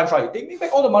 100 times, right? They make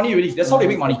back all the money already. That's how they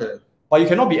make money. But you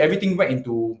cannot be everything back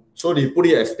into... So they put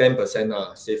it as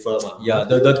 10% safer. Yeah,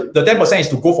 the 10% is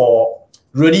to go for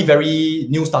really very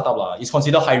new startup. It's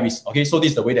considered high risk. Okay, so this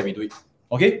is the way that we do it.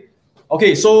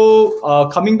 Okay, so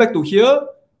coming back to here,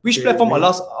 which platform allow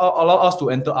us to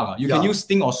enter? You can use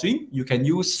Sting or Swim. You can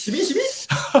use Sting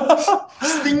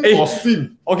or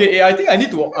Swim. Okay, I think I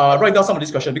need to write down some of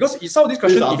this question because some of this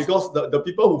question because the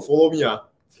people who follow me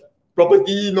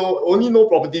property only know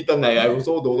property term. I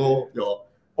also don't know your.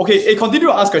 Okay, continue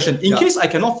to ask question. In case I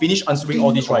cannot finish answering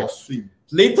all this, right?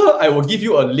 Later I will give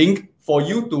you a link for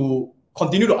you to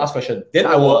continue to ask question. Then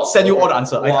I will send you all the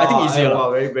answer. I think easier.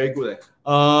 Very, very good.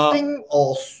 Sting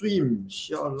or Swim?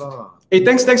 Hey,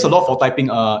 thanks a lot for typing,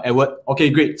 Edward. Okay,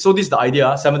 great. So this is the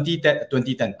idea, 70, 10,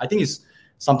 20, 10. I think it's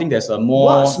something that's more...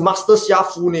 What's Master Seah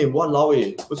full name? Walao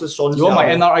eh. Sean you want my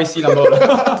NRIC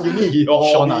number? You need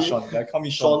Sean. Call me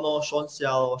Sean. Sean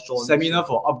Seah. Seminar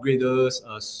for upgraders.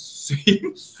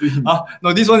 Swim.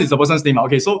 No, this one is the person's name.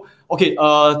 Okay, so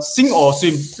Sing or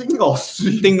Swim? Sing or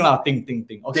Swim? Ting.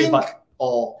 Okay, but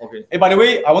okay. Hey, by the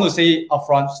way, I want to say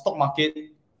upfront, stock market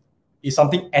is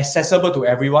something accessible to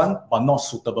everyone, but not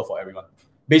suitable for everyone.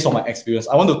 Based on my experience,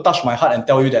 I want to touch my heart and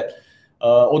tell you that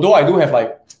although I do have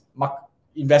like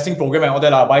investing program and all that,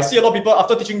 but I see a lot of people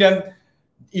after teaching them,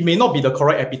 it may not be the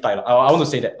correct appetite. I want to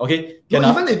say that. Okay.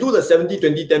 Even they do the 70,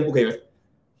 20, 10 book.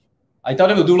 I tell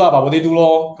them to do lah, but what they do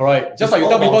lor, correct? Just like you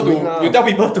tell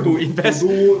people to invest,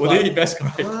 will they invest,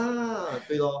 correct?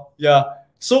 Yeah.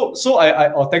 So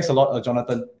thanks a lot,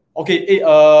 Jonathan. Okay,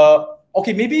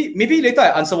 okay, maybe later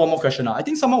I answer one more question. I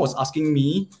think someone was asking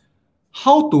me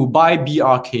how to buy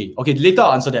BRK. Okay, later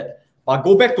I'll answer that. But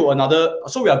go back to another.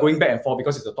 So we are going back and forth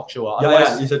because it's a talk show.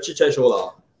 Yeah, it's a chit chat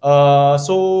show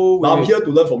So I'm here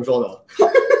to learn from Sean.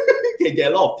 Can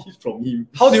get a lot of tips from him.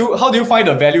 How do you find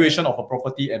the valuation of a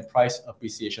property and price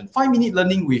appreciation? 5-minute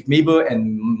learning with Mabel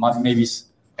and Mavis.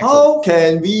 How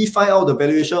can we find out the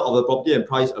valuation of the property and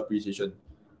price appreciation?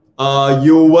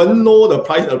 You won't know the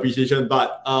price appreciation,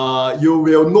 but you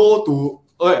will know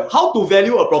how to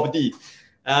value a property.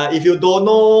 If you don't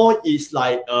know, it's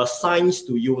like a science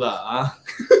to you lah.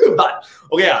 But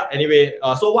okay, anyway,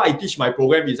 so what I teach my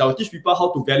program is I'll teach people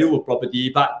how to value a property.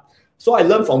 But so I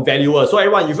learn from valuers. So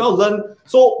everyone, if you want to learn,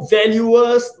 so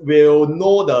valuers will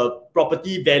know the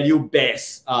property value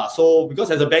best. So because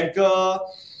as a banker,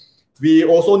 we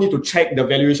also need to check the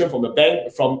valuation from the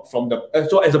bank,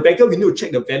 so as a banker, we need to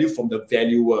check the value from the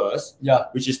valuers,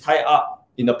 which is tied up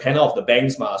in the panel of the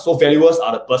banks. So valuers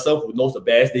are the person who knows the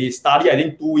best. They study, I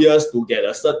think, 2 years to get a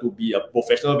cert to be a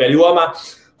professional valuer.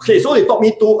 Okay, so they taught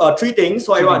me three things.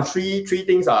 So everyone, three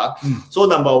things. So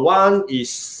number one is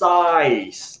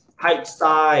size. Height,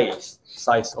 size.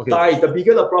 Okay. Size. The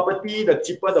bigger the property, the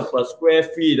cheaper the per square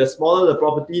feet. The smaller the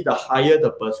property, the higher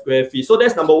the per square feet. So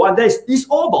that's number one. It's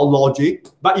all about logic.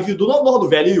 But if you do not know how to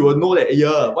value, you will know that,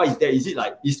 what is that? Is it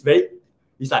like, it's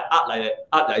like art like that.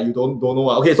 Art that you don't know.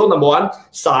 Okay, so number one,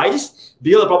 size.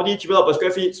 Bigger the property, cheaper the per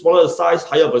square feet. Smaller the size,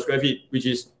 higher per square feet, which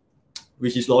is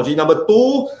logic. Number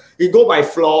two, it go by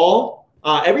floor.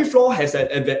 Every floor has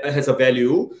a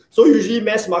value. So usually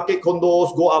mass market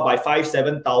condos go up by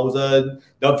 5,000-7,000.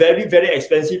 The very, very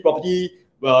expensive property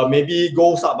maybe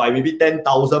goes up by maybe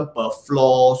 10,000 per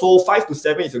floor. So 5 to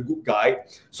 7 is a good guide.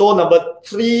 So number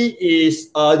three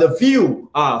is the view.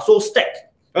 So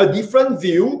stack. A different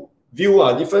view,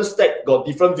 different stack got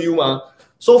different view.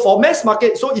 So for mass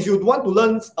market, so if you want to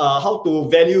learn how to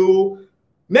value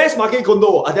mass market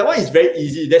condo, that one is very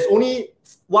easy. There's only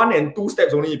 1 and 2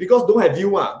 steps only because don't have view.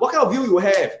 What kind of view you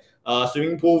have?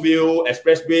 Swimming pool view,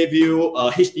 expressway view,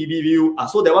 HDB view.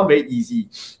 So that one very easy.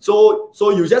 So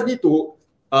you just need to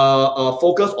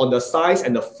focus on the size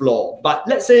and the floor. But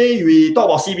let's say we talk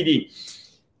about CBD.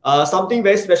 Something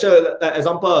very special,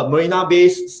 example, Marina Bay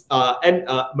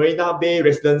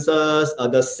residences,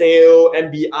 the sale,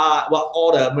 MBR,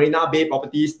 all the Marina Bay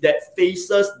properties that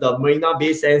faces the Marina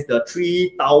Bay Sands, the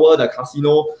 3 tower, the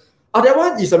casino. That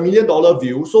one is $1 million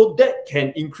view, so that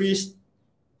can increase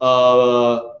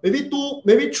maybe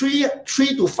 $300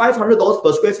 to $500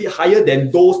 per square feet higher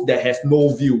than those that has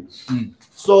no view.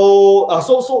 So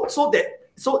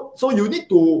you need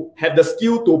to have the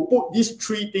skill to put these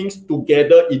 3 things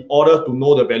together in order to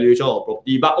know the valuation of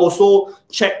property, but also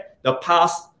check the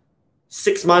past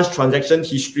 6 months transaction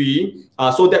history.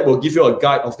 So that will give you a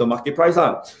guide of the market price.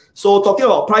 So talking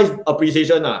about price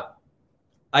appreciation,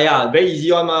 very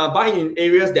easy one. Buy in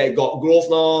areas that got growth,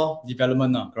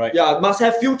 development, right? Yeah, must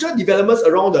have future developments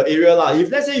around the area.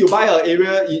 If let's say you buy an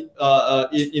area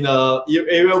in a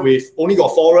area with only got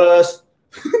forest,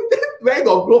 where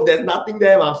got growth, there's nothing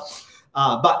there.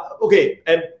 But okay,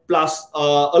 and plus a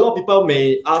lot of people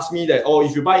may ask me that,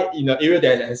 if you buy in an area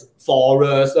that has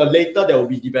forest, later there will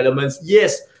be developments.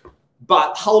 Yes,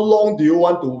 but how long do you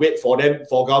want to wait for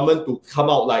government to come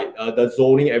out like the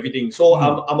zoning, everything? So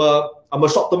I'm a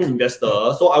short-term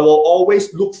investor, so I will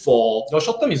always look for. Your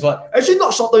short-term is what? Actually,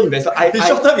 not short-term investor.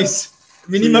 Short-term is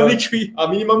minimally 3.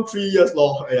 Minimum 3 years,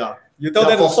 Yeah. You tell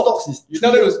them for stocks is you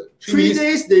tell them it was 3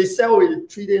 days. They sell in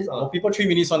 3 days. People 3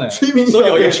 minutes on 3 minutes.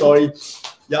 So you're sorry.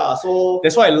 Yeah. So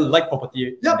that's why I like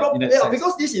property.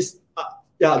 Because this is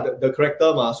the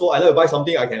character So I like to buy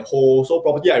something I can hold. So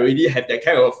property I already have that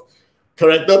kind of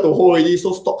character to hold already.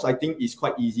 So stocks I think is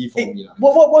quite easy for me.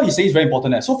 What you say is very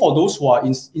important. So for those who are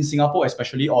in Singapore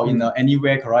especially or in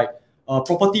anywhere, correct?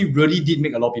 Property really did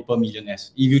make a lot of people millionaires.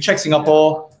 If you check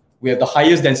Singapore, we have the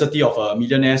highest density of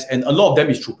millionaires, and a lot of them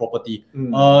is through property.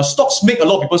 Stocks make a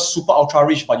lot of people super ultra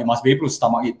rich, but you must be able to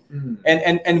stomach it.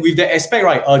 And with that aspect,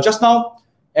 right? Just now,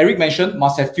 Eric mentioned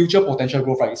must have future potential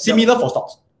growth, right? Similar for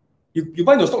stocks. You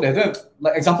buy the stock that have,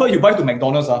 like example, you buy to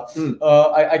McDonald's.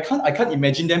 I can't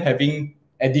imagine them having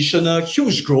additional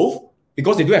huge growth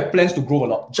because they do have plans to grow a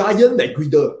lot. Giant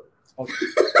McGriddle. Okay.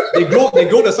 they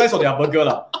grow the size of their burger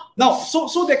Now,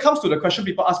 so that comes to the question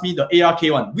people ask me, the ARK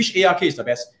one. Which ARK is the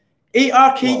best?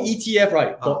 ARK ETF,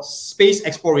 right? Got space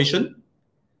exploration,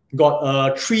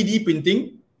 got 3D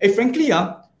printing. Frankly,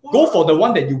 go for the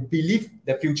one that you believe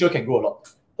the future can grow a lot.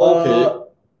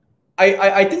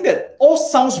 I think that all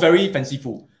sounds very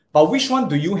fanciful, but which one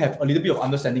do you have a little bit of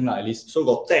understanding at least? So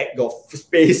got tech, got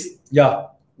space. Yeah.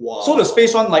 Wow. So the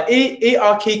space one, like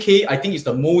ARKK, I think is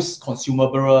the most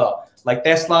consumable. Like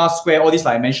Tesla, Square, all this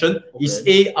like I mentioned, is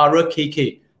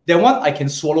ARKK. That one I can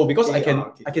swallow because I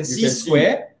can see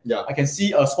Square, I can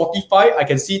see Spotify, I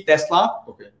can see Tesla.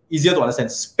 Okay. Easier to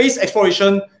understand. Space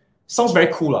exploration sounds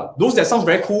very cool. Those that sounds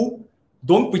very cool,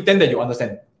 don't pretend that you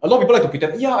understand. A lot of people like to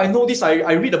pretend, yeah, I know this,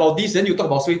 I read about this, then you talk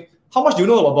about space. How much do you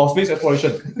know about space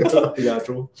exploration? Yeah,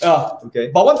 true.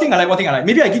 Okay. But one thing I like,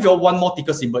 maybe I give you all one more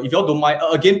ticker symbol. If you all don't mind,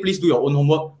 again, please do your own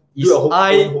homework. Do your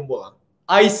own homework.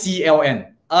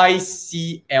 ICLN.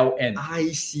 ICLN.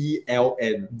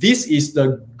 ICLN. This is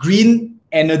the green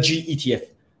energy ETF.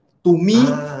 To me,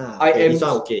 I am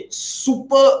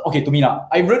super, to me now,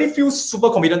 I really feel super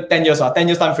confident 10 years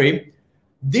time frame.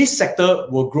 This sector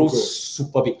will grow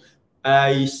super big.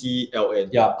 ICLN.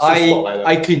 Yeah,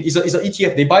 I clean. It's an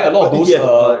ETF. They buy a lot of those.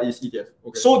 It's ETF.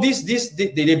 Okay. So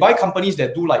they buy companies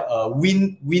that do like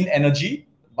wind energy,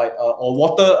 like or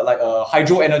water, like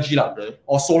hydro energy,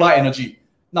 or solar energy.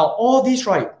 Now all these,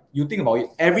 right? You think about it.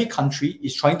 Every country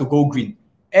is trying to go green.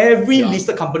 Every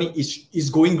listed company is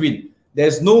going green.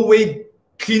 There's no way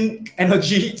clean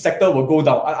energy sector will go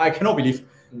down. I cannot believe.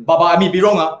 But I may be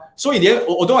wrong. So in the end,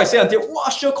 although I say until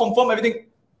sure confirm everything.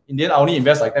 In the end, I only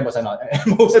invest like 10%.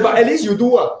 But at least you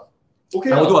do.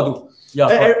 Okay. I do. Yeah.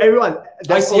 Everyone,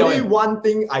 there's only one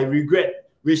thing I regret,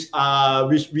 which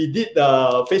we did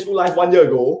the Facebook Live 1 year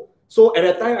ago. So at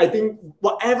that time, I think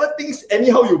whatever things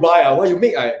anyhow you buy, what you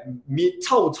make,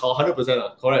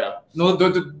 100%. Correct? No,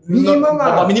 minimum.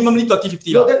 But minimally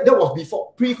 30-50. No, that was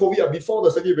before pre-COVID, before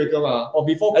the circuit breaker. Or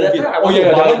before COVID. At that time,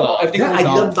 I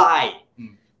didn't buy.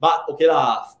 But okay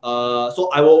so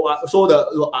I will.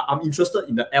 I'm interested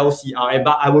in the LCR,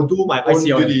 but I will do my own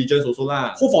due diligence also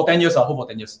lah. Hold for 10 years. Hold for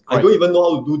 10 years. I don't even know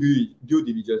how to do due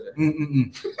diligence.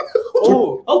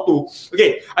 How to?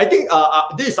 Okay, I think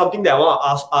this is something that I want to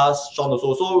ask Sean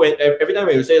also. So every time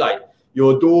when you say like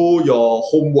you do your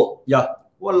homework,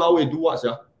 walao, we do what?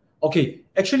 Okay,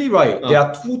 actually, right, there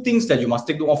are two things that you must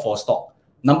take note of for a stock.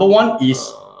 Number one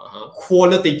is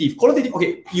qualitative.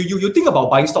 Okay, you think about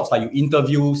buying stocks like you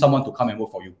interview someone to come and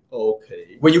work for you.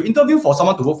 Okay. When you interview for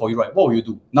someone to work for you, right, what will you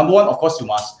do? Number one, of course, you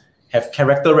must have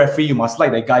character referee. You must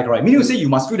like that guy, right? Meaning you say you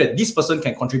must feel that this person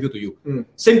can contribute to you.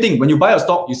 Same thing, when you buy a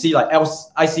stock, you see like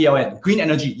ICLN, green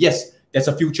energy. Yes, there's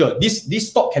a future. This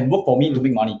stock can work for me to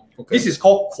make money. Okay. This is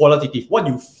called qualitative. What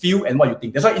you feel and what you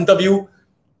think. That's why interview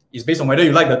is based on whether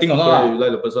you like the thing or not. You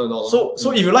like the person or not.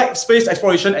 So if you like space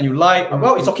exploration and you like,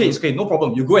 well, it's okay, no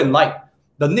problem. You go and like.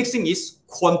 The next thing is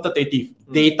quantitative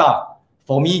data.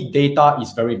 For me, data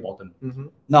is very important.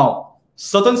 Now,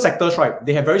 certain sectors, right,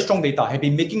 they have very strong data, have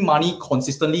been making money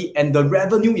consistently, and the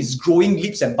revenue is growing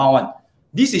leaps and bounds.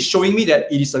 This is showing me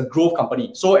that it is a growth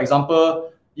company. So,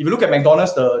 example, if you look at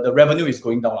McDonald's, the revenue is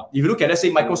going down. If you look at, let's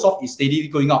say, Microsoft is steadily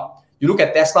going up. You look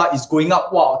at Tesla, is going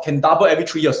up. Wow, can double every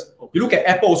 3 years. You look at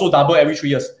Apple, also double every 3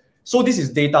 years. So this is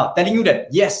data telling you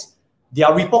that, yes,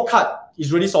 their report card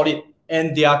is really solid,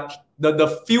 and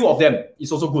the feel of them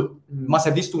is also good. Must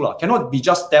have these two. Cannot be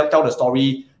just tell the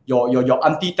story. Your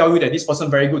auntie tell you that this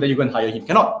person very good, then you go and hire him.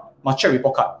 Cannot. Must check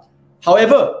report card.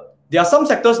 However, there are some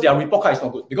sectors their report card is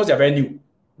not good because they're very new.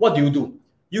 What do?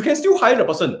 You can still hire the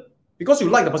person because you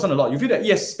like the person a lot. You feel that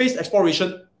yes, space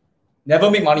exploration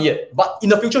never make money yet, but in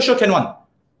the future sure can one.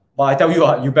 But I tell you,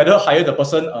 you better hire the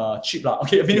person cheap lah.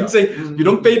 Okay, I mean say you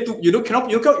don't pay cannot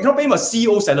pay him a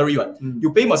CEO salary, right? You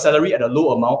pay him a salary at a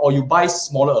low amount, or you buy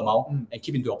smaller amount and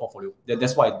keep into your portfolio.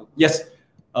 That's what I do. Yes,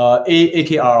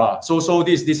 AKR. So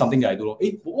this is something that I do.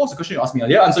 Hey, what was the question you asked me?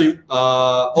 Did I answer you?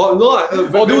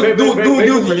 Do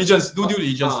due diligence. Do due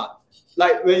diligence.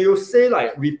 Like when you say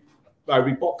like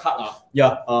report card,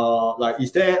 like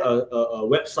is there a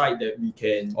website that we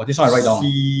can this one I write down.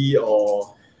 See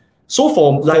or so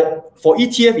for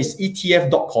ETF is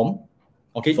ETF.com.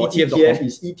 Okay, for ETF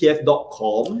is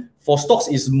ETF.com. For stocks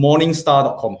is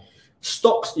Morningstar.com.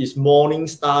 Stocks is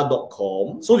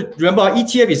Morningstar.com. So remember,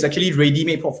 ETF is actually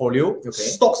ready-made portfolio. Okay.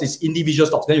 Stocks is individual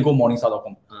stocks. Then you go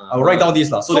Morningstar.com. I will write down this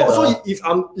so if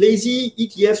I'm lazy,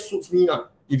 ETF suits me now.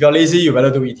 If you're lazy, you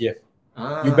better do ETF.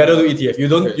 You better do ETF. You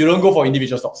don't go for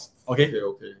individual stocks. Okay.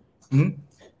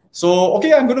 So,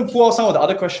 okay, I'm going to pull out some of the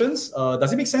other questions.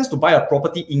 Does it make sense to buy a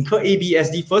property, incur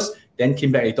ABSD first, then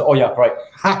came back later? Oh, yeah, correct.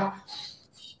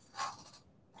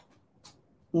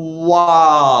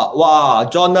 Wow,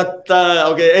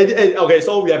 Jonathan. Okay.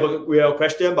 So we have a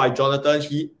question by Jonathan.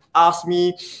 He asked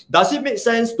me, does it make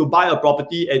sense to buy a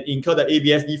property and incur the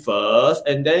ABSD first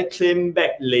and then claim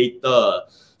back later?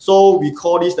 So we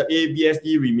call this the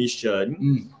ABSD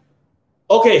remission.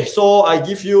 Okay, so I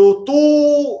give you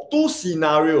two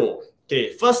scenario.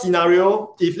 Okay, first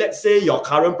scenario, if let's say your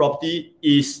current property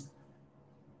is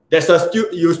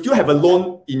you still have a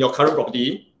loan in your current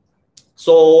property,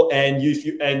 so and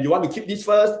you want to keep this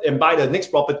first and buy the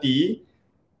next property,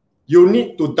 you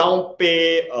need to down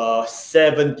pay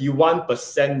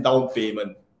 71% down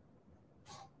payment.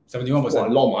 71%. Wow, a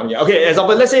lot of money. Okay,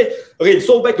 example, let's say, okay,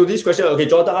 so back to this question. Okay,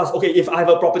 Jonathan asked, okay, if I have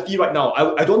a property right now,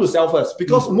 I don't want to sell first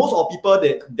because most of people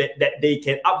that they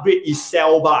can upgrade is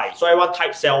sell buy. So everyone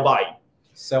type sell buy.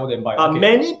 Sell then buy. Okay.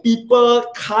 Many people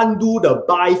can't do the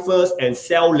buy first and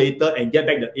sell later and get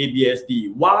back the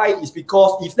ABSD. Why? It's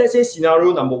because if let's say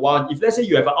scenario number one, if let's say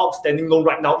you have an outstanding loan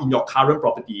right now in your current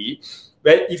property,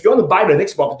 well, if you want to buy the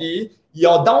next property,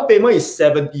 your down payment is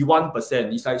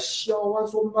 71%. It's like, sure,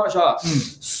 so much.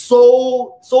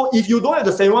 So if you don't have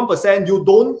the 71%, you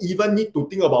don't even need to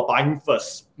think about buying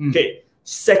first. Okay.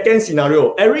 Second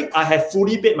scenario, Eric, I have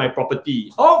fully paid my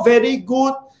property. Oh, very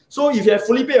good. So if you have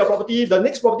fully paid your property, the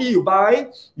next property you buy,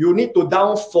 you need to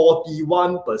down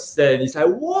 41%. It's like,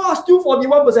 wow, still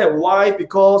 41%. Why?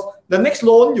 Because the next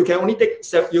loan, you can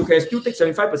still take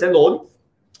 75% loan.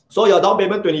 So your down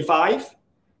payment 25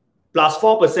 plus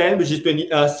 4%, which is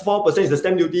 4% is the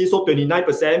stamp duty, so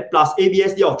 29% plus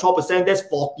ABSD of 12%, that's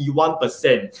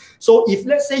 41%. So if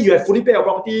let's say you have fully paid your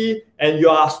property and you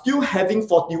are still having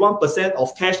 41%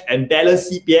 of cash and balance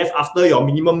CPF after your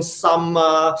minimum sum,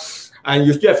 and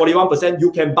you still have 41%,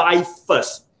 you can buy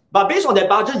first. But based on that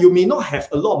budget, you may not have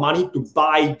a lot of money to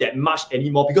buy that much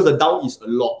anymore because the down is a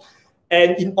lot.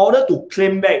 And in order to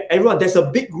claim back, everyone, there's a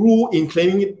big rule in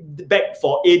claiming it back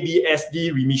for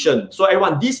ABSD remission. So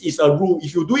everyone, this is a rule.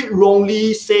 If you do it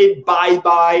wrongly, say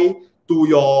bye-bye to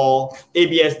your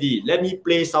ABSD. Let me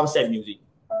play some sad music.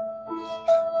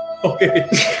 Okay.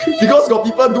 Because got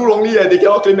people do wrongly and they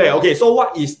cannot claim back. Okay,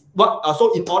 so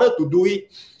so in order to do it,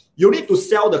 you need to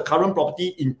sell the current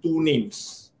property in 2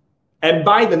 names and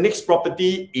buy the next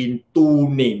property in 2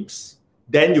 names.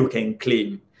 Then you can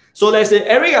claim. So let's say,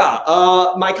 Eric,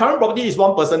 my current property is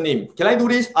 1 person name. Can I do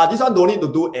this? This one don't need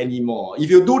to do anymore.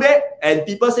 If you do that and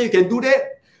people say you can do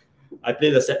that, I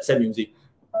play the sad music.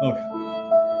 Okay.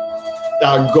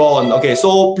 They're gone. Okay,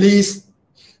 so please,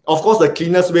 of course, the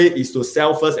cleanest way is to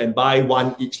sell first and buy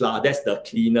 1 each. That's the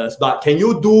cleanest. But can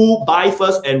you do buy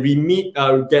first and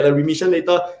get a remission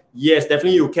later? Yes,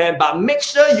 definitely you can. But make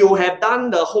sure you have done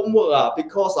the homework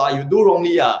because you do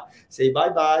wrongly. Say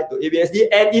bye-bye to ABSD.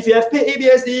 And if you have paid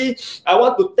ABSD, I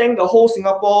want to thank the whole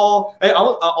Singapore.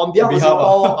 On behalf of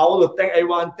Singapore, I want to thank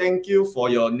everyone. Thank you for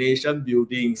your nation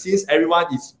building. Since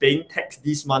everyone is paying tax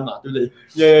this month, today.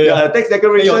 Yeah. Tax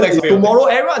declaration is tomorrow.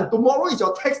 Everyone, tomorrow is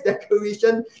your tax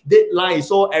declaration deadline.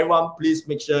 So everyone, please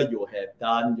make sure you have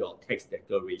done your tax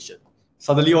declaration.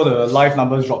 Suddenly all the live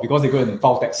numbers drop because they go and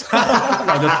file tax.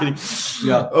 I'm just kidding.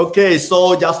 Yeah. Okay,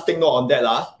 so just take note on that.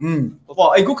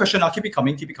 Well, a good question. I'll keep it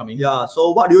coming. Yeah.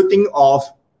 So what do you think of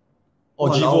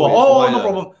Jivo? No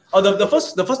problem. The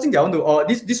first thing that I want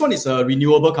to this one is a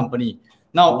renewable company.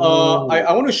 Now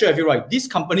I want to share with you, right? This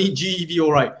company, GEVO,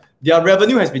 right? Their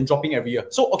revenue has been dropping every year.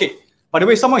 So okay, by the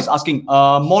way, someone is asking,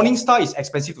 Morningstar is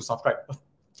expensive to subscribe.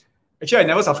 Actually, I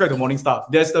never subscribe to Morningstar.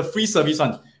 There's the free service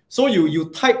one. So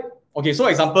you type. Okay, so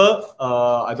example,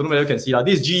 I don't know whether you can see that.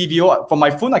 This is GEVO. From my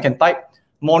phone, I can type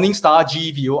Morningstar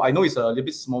GEVO. I know it's a little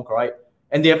bit small, right?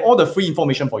 And they have all the free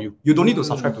information for you. You don't need to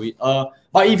subscribe to it.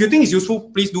 But if you think it's useful,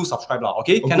 please do subscribe,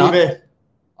 okay? I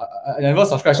never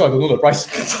subscribe, so I don't know the price.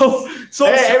 so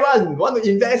hey, everyone want to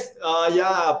invest?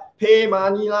 Pay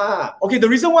money lah. Okay, the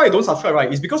reason why I don't subscribe,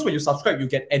 right, is because when you subscribe, you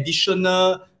get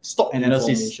additional stock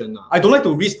analysis. I don't like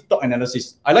to read stock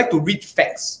analysis. I like to read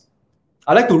facts.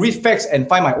 I like to read facts and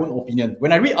find my own opinion.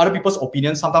 When I read other people's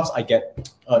opinions, sometimes I get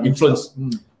influenced.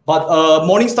 But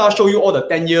Morningstar show you all the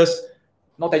 10 years,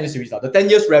 not 10 years series, the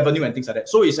 10 years revenue and things like that.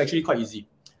 So it's actually quite easy.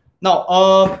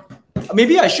 Now,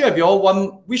 maybe I share with you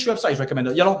all which website is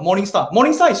recommended. Morningstar.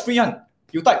 Morningstar is free.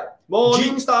 You type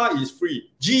Morningstar is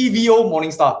free. GEVO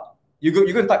Morningstar. You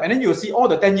go type and then you'll see all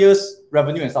the 10 years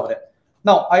revenue and stuff like that.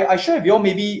 Now, I share with you all,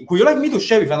 maybe, would you like me to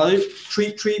share with another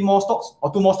three more stocks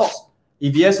or 2 more stocks?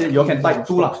 If yes, you can type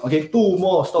 2 lah. Okay, 2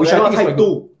 more stocks. Which I think type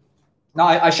 2. Now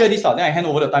I share this then I hand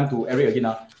over the time to Eric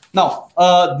again. Now,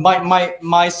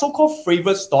 my so-called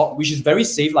favorite stock, which is very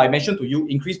safe, like I mentioned to you,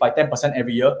 increased by 10%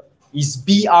 every year, is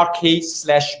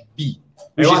BRK/B.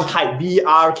 Everyone type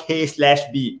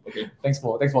BRK/B. Okay, thanks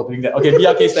for doing that. Okay,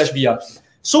 BRK/B.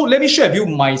 So let me share with you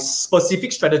my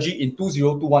specific strategy in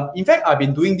 2021. In fact, I've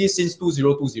been doing this since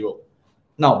 2020.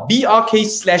 Now,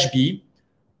 BRK/B,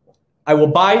 I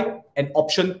will buy an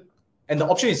option, and the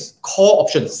option is call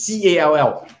option,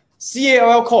 CALL.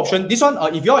 CALL call option. This one,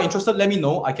 if you are interested, let me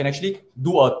know. I can actually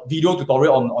do a video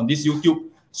tutorial on this YouTube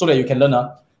so that you can learn.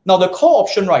 Now the call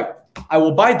option, right? I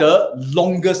will buy the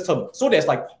longest term. So there's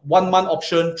like 1 month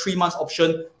option, 3 months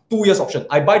option, 2 years option.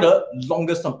 I buy the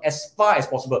longest term as far as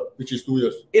possible. Which is 2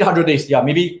 years. 800 days, yeah,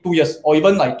 maybe 2 years or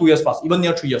even like 2 years plus, even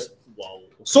near 3 years. Wow.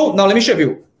 So now let me share with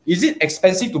you. Is it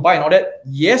expensive to buy and all that?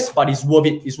 Yes, but it's worth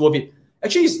it. It's worth it.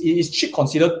 Actually, it's cheap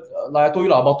considered, like I told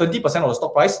you, about 20% of the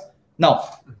stock price. Now,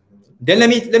 then let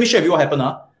me share with you what happened.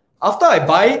 After I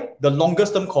buy the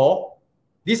longest term call,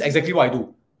 this is exactly what I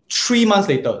do. 3 months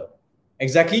later,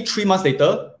 exactly 3 months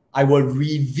later, I will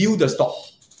review the stock.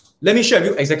 Let me share with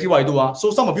you exactly what I do.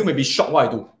 So some of you may be shocked what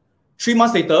I do. 3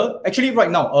 months later, actually right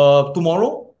now,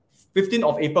 tomorrow, 15th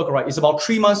of April, correct? It's about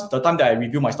 3 months the time that I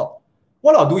review my stock.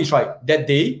 What I'll do is, right, that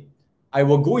day, I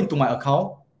will go into my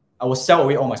account, I will sell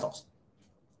away all my stocks.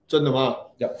 真的吗?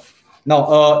 Yeah.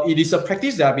 Now, it is a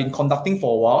practice that I've been conducting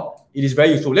for a while. It is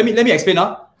very useful. Let me explain.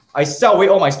 I sell away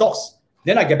all my stocks,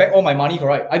 then I get back all my money,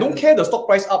 correct? I don't care the stock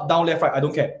price up, down, left, right. I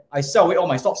don't care. I sell away all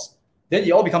my stocks, then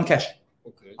it all become cash.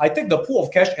 Okay. I take the pool of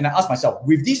cash and I ask myself,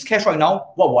 with this cash right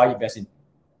now, what will I invest in?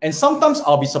 And sometimes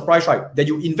I'll be surprised, right, that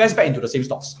you invest back into the same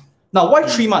stocks. Now, why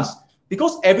 3 months?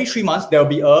 Because every 3 months, there will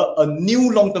be a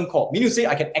new long-term call. Meaning to say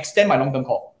I can extend my long-term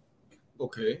call.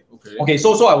 Okay,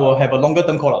 so I will have a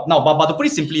longer-term call. Now, but to put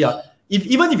it simply,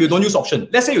 even if you don't use option,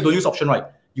 let's say you don't use option, right?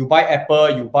 You buy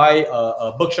Apple, you buy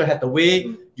Berkshire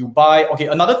Hathaway, you buy, okay,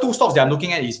 another 2 stocks that I'm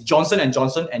looking at is Johnson &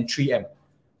 Johnson and 3M.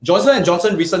 Johnson &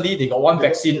 Johnson recently, they got one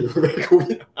vaccine.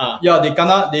 Yeah,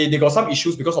 they got some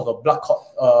issues because of the blood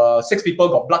clot. 6 people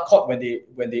got blood clot when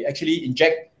they actually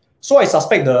inject. So I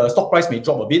suspect the stock price may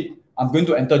drop a bit. I'm going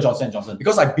to enter Johnson & Johnson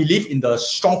because I believe in the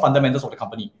strong fundamentals of the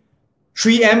company.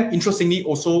 3M, interestingly,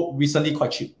 also recently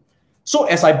quite cheap. So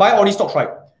as I buy all these stocks, right,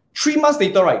 3 months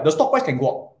later, right, the stock price can go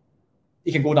up.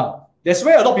 It can go down. That's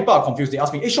where a lot of people are confused. They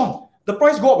ask me, hey Sean, the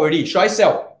price go up already. Should I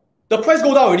sell? The price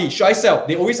go down already. Should I sell?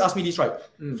 They always ask me this, right?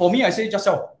 For me, I say just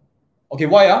sell. Okay,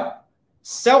 why?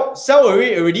 Sell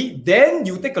away already. Then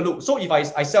you take a look. So if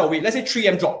I sell away, let's say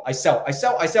 3M drop, I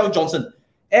sell Johnson.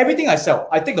 Everything I sell,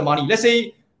 I take the money. Let's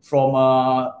say from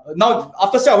now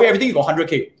after sell away everything, you got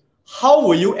 100K. How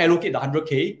will you allocate the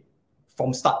 100K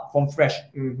from fresh?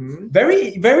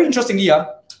 Very, very interestingly,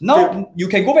 now you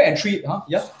can go back and treat,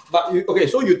 yeah. But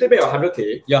so you take back your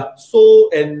 100K. Yeah. So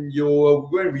and you will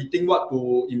go and rethink what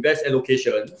to invest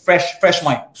allocation. Fresh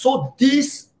mind. So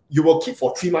this you will keep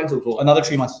for 3 months also. Another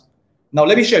 3 months. Now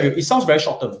let me share with you. It sounds very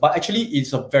short term, but actually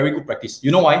it's a very good practice.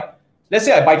 You know why? Let's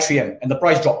say I buy 3M and the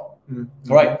price drop.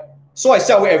 All right. So I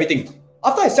sell away everything.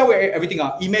 After I sell away everything,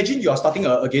 imagine you are starting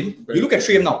again. You look at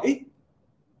 3M now.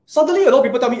 Suddenly a lot of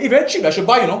people tell me, very cheap, I should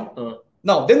buy,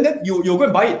 Now, then you go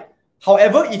and buy it.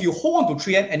 However, if you hold on to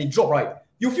 3M and it drop, right,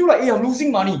 you feel like, I'm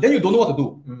losing money. Then you don't know what to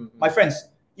do. My friends,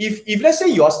 if let's say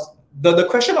you are, the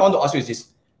question I want to ask you is this.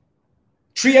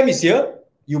 3M is here,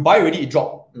 you buy already, it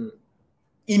drop.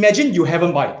 Imagine you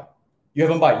haven't buy.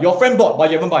 Your friend bought, but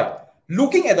you haven't buy.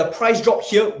 Looking at the price drop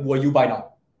here, will you buy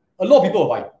now? A lot of people will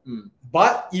buy.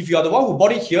 But if you are the one who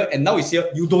bought it here and now it's here,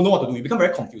 you don't know what to do. You become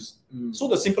very confused. So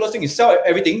the simplest thing is sell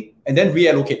everything and then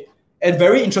reallocate. And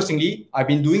very interestingly, I've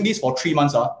been doing this for 3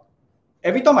 months.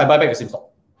 Every time I buy back the same stock.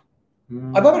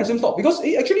 I buy back the same stock because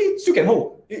it actually still can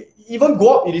hold. Even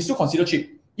go up, it is still considered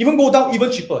cheap. Even go down,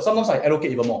 even cheaper. Sometimes I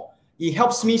allocate even more. It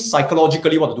helps me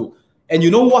psychologically what to do. And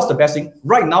you know what's the best thing?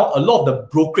 Right now, a lot of the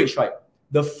brokerage, right,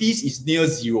 the fees is near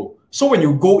zero. So when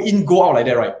you go in, go out like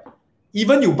that, right,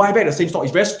 even you buy back the same stock,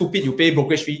 it's very stupid you pay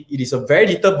brokerage fee. It is a very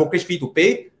little brokerage fee to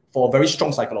pay for a very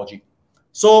strong psychology.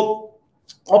 So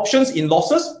options in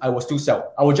losses, I will still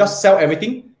sell. I will just sell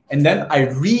everything and then I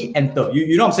re-enter.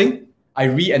 You know what I'm saying? I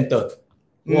re-enter.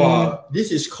 Wow,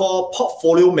 this is called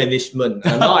portfolio management.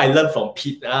 Now I learned from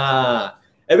Pete. And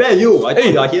where are you? I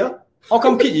think you are here. How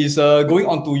come Pete is going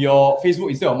onto your Facebook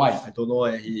instead of mine? I don't know.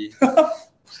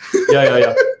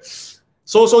 Yeah.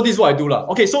 So this is what I do.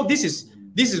 Okay, so this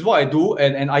is what I do,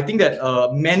 and I think that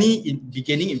many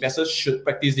beginning investors should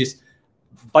practice this.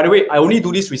 By the way, I only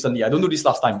do this recently. I don't do this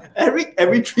last time.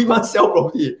 Every 3 months sell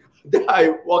property. Then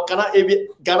I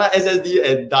gonna SSD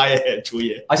and die at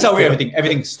 3. I sell away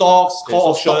everything, stocks,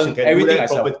 call options, everything I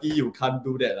sell. Property, you can't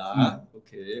do that.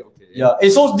 Okay. Yeah,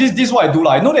 so this is what I do.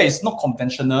 I know that it's not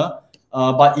conventional,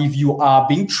 but if you are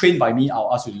being trained by me,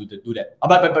 I'll ask you to do that.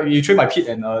 But you train by Pete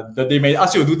and they may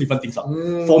ask you to do different things.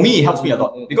 For me, it helps me a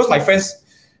lot because my friends,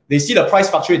 they see the price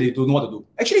fluctuate, they don't know what to do.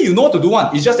 Actually, you know what to do.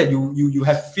 It's just that you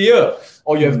have fear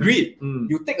or you have greed.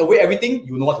 You take away everything,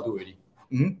 you know what to do already.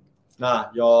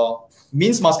 Your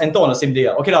means must enter on the same day.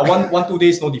 Okay, 1-2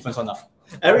 days, no difference on that.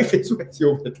 Every Facebook has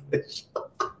your presentation.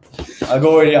 I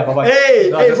go already. Bye bye. Hey,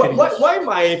 No, hey, just kidding. why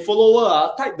my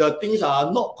follower type the things are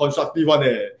not constructive one?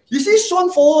 You see Sean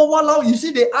follower, walao, you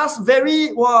see they ask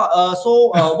very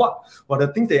what the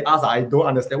things they ask I don't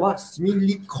understand. What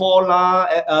lead call lah?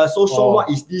 So Sean, what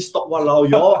is this stock? Walao,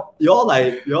 you're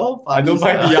like I don't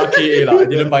buy BRKA lah. I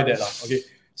didn't buy that lah. Okay.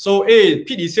 So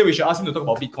Pete is here. We should ask him to talk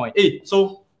about Bitcoin.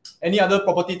 So any other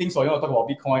property things or you want to talk about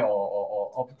Bitcoin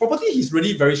or property? He's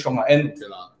really very strong lah. And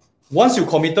once you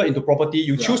committed into property,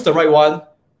 you choose the right one.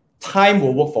 Time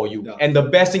will work for you, and the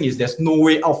best thing is there's no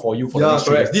way out for you for the next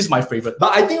 3 years. This is my favorite.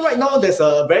 But I think right now there's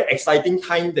a very exciting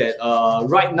time that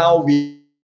right now we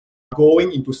are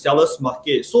going into sellers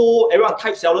market. So everyone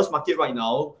type sellers market right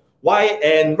now. Why?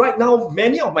 And right now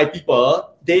many of my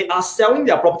people, they are selling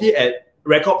their property at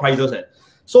record prices.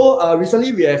 So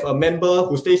recently we have a member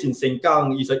who stays in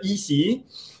Sengkang. He's an EC.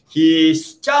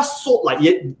 He's just sold like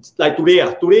today.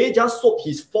 Today just sold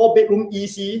his 4-bedroom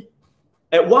EC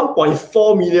at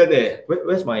 1.4 million.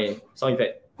 Where's my sound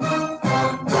effect? Oh,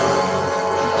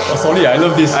 sorry, I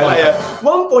love this.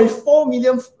 1.4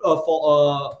 million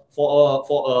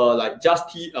for like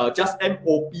just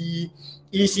MOP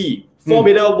EC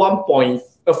 4-bedder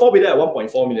 4-bedder at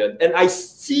 1.4 million. And I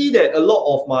see that a lot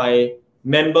of my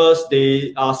members,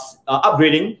 they are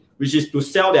upgrading, which is to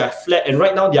sell their flat, and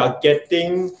right now they are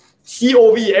getting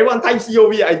COV. Everyone type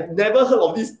COV. I never heard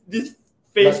of this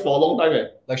phase for a long time.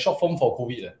 Like short form for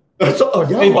COVID. But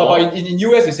in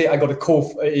US they say I got a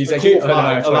cove. It's actually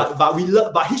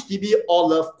but HDB all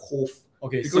love cove.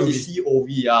 Okay, because it's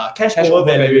COV, cash over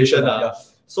valuation.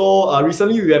 So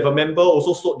recently we have a member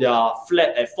also sold their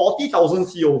flat at 40,000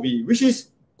 COV, which is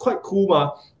quite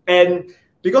cool, and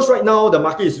because right now the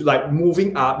market is like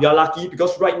moving up, we are lucky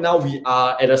because right now we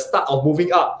are at the start of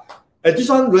moving up. And this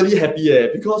one really happy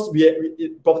because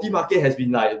property market has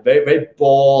been like very, very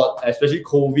bored, especially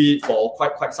COVID for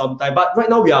quite some time. But right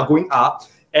now we are going up.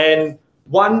 And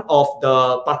one of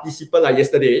the participants like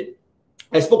yesterday,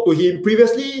 I spoke to him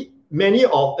previously.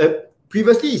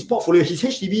 Previously his portfolio, his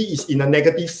HDB is in a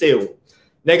negative sale.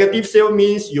 Negative sale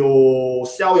means you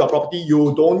sell your property,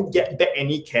 you don't get back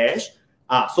any cash.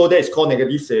 So that is called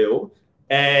negative sale.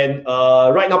 And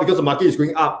right now, because the market is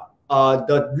going up,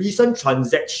 the recent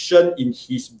transaction in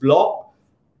his block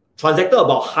transacted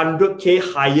about 100K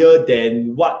higher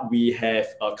than what we have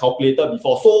calculated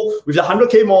before. So with the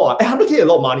 100K more, 100K a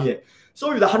lot of money.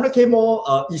 So with the 100K more,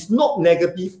 it's not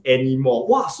negative anymore.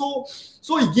 Wow! So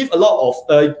it give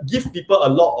people a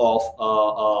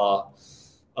lot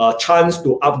of chance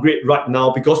to upgrade right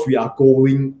now because we are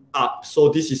going up. So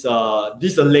this is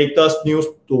the latest news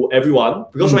to everyone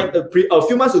because a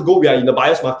few months ago we are in the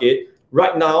buyer's market.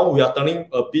 Right now we are turning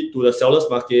a bit to the seller's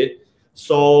market.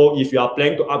 So if you are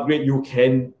planning to upgrade, you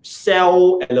can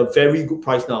sell at a very good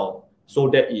price now. So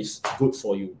that is good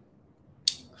for you.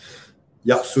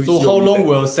 Yeah. So how long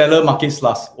will seller markets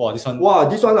last? Wow, this one. Wow,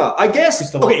 this one. I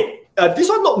guess okay. This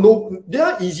one they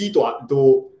are easy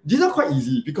to. These are quite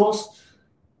easy because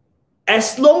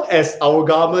as long as our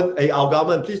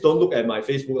government, please don't look at my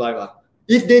Facebook live.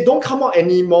 If they don't come out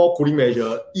any more cooling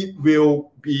measure, it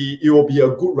will be a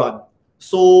good run.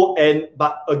 So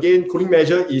but again, cooling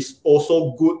measure is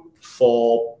also good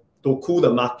to cool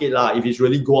the market if it's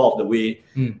really go out of the way.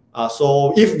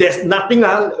 So if there's nothing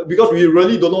because we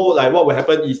really don't know like what will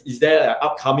happen. Is there an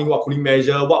upcoming cooling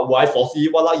measure? What will I foresee?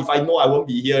 If I know, I won't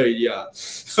be here already.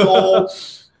 So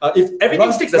if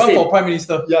everything sticks the same, for Prime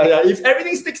Minister. If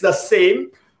everything sticks the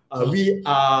same, we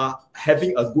are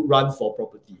having a good run for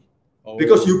property.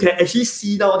 Because you can actually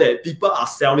see now that people are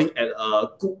selling at a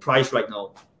good price right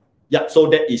now. So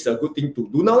that is a good thing to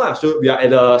do now. So we are at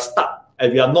the start,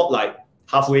 and we are not like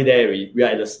halfway there. We are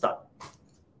at the start.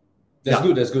 That's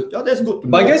good. That's good. Yeah, that's good.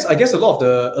 But I guess a lot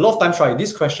of times,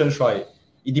 these questions,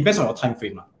 it depends on your time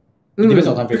frame. It depends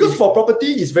on time frame. Because for property,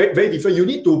 it's very, very different. You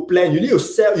need to plan. You need to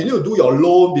sell. You need to do your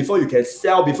loan before you can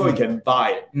sell. Before you can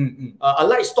buy.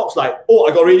 Unlike stocks, like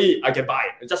I got ready, I can buy.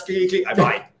 Just click, I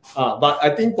buy. But I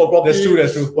think for property,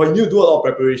 that's true. Well, you do a lot of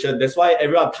preparation. That's why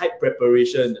everyone type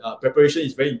preparation. Preparation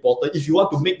is very important. If you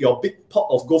want to make your big pot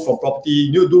of gold from property,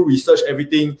 you need to do research,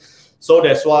 everything. So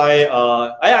that's why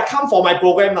I come for my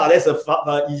program. That's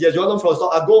the easiest. You want to know from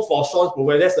stock? I go for Sean's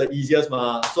program. That's the easiest.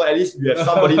 So at least you have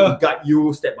somebody to guide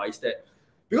you step by step.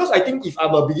 Because I think if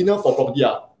I'm a beginner for property,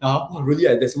 really,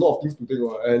 there's a lot of things to think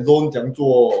about. Loan 怎样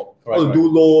做, how to do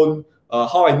loan,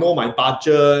 how I know my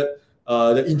budget,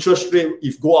 the interest rate,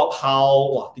 if go up,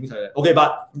 how, things like that. Okay,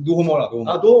 but do homework. Do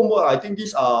homework. I think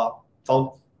these are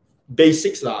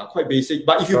basics, quite basic.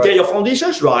 But if you get your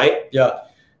foundations right,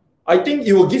 I think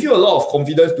it will give you a lot of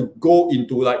confidence to go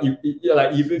into like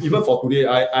even for today.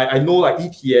 I know like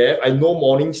ETF, I know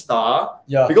Morningstar.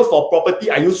 Yeah. Because for property,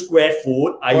 I use Square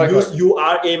Food, I use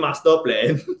URA Master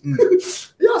Plan.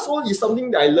 Yeah, so it's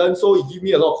something that I learned. So it gives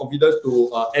me a lot of confidence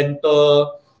to enter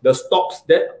the stocks.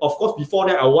 That of course before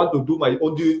that I want to do my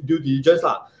own due diligence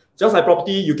lah. Just like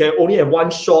property, you can only have one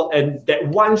shot, and that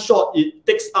one shot it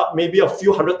takes up maybe a few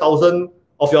 100,000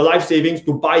 of your life savings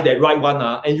to buy that right one.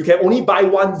 And you can only buy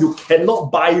one, you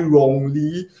cannot buy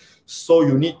wrongly. So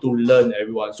you need to learn,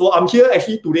 everyone. So I'm here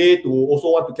actually today to also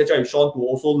want to catch up with Sean to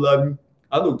also learn.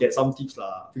 I want to get some tips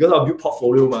lah, because I'll build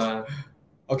portfolio ma.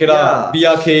 Okay lah,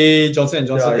 BRK, Johnson &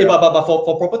 Johnson. Yeah. But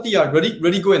for property,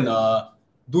 really go and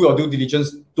do your due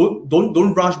diligence.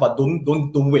 Don't rush, but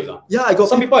don't wait lah. Yeah, I got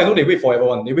some people I know they wait forever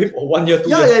one. They wait for 1 year, 2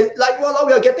 years. Yeah, like well,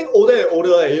 we are getting older and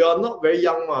older. You are not very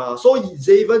young ma. So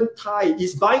Zaven Tai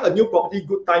is buying a new property.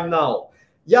 Good time now.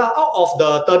 Yeah, out of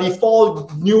the 34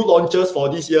 new launches for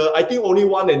this year, I think only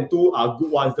 1 and 2 are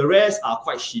good ones. The rest are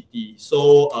quite shitty.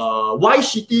 So why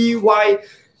shitty? Why?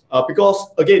 Because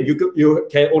again, you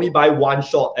can only buy one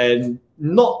shot, and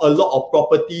not a lot of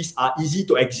properties are easy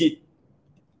to exit.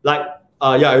 Like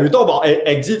if you talk about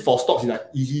exit for stocks, it's like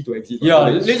easy to exit. Yeah,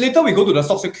 later we go to the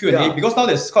stocks Q&A, because now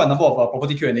there's quite a number of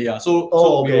property Q&A. Yeah,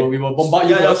 okay. we will bombard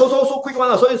you. Yeah, so quick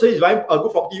one. So it's buying a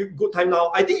good property, good time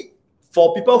now. I think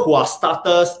for people who are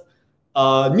starters,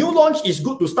 new launch is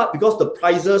good to start because the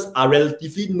prices are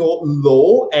relatively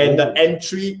low, and the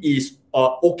entry is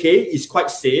okay. It's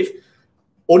quite safe.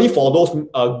 Only for those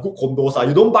good condos.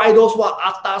 You don't buy those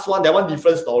atas one, that one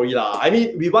different story lah. I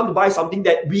mean, we want to buy something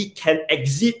that we can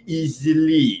exit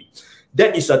easily.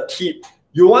 That is a tip.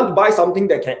 You want to buy something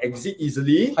that can exit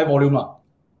easily. High volume lah.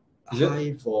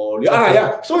 High volume.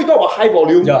 Yeah. So we talk about high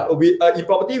volume. Yeah. In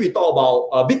property, we talk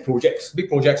about big projects. Big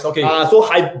projects, okay. So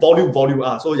high volume.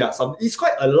 So yeah, it's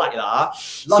quite alike lah.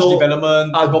 Large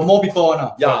development. Got more people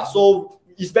on. Yeah. So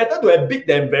it's better to have big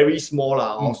than very small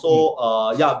lah. So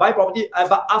buy property.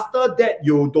 But after that,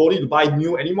 you don't need to buy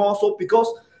new anymore. So because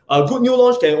a good new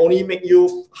launch can only make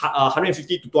you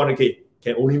 150 to 200k.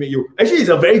 Can only make you. Actually, it's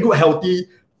a very good healthy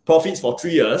profits for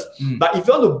 3 years. But if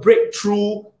you want to break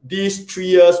through these 3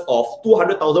 years of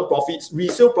 200,000 profits,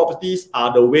 resale properties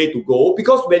are the way to go.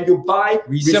 Because when you buy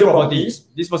resale properties,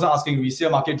 this person asking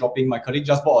resale market dropping. My colleague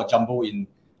just bought a jumbo in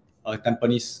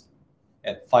Tampines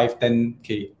at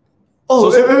 5-10k. Oh,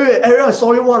 wait, Aaron,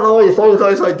 sorry,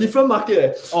 sorry. Different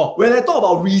market. When I talk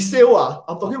about resale,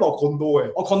 I'm talking about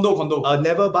condo. Oh, condo.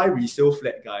 Never buy resale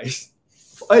flat, guys.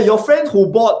 Your friend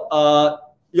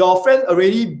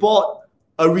already bought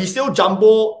a resale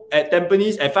jumbo at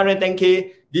Tampines at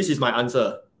 510k. This is my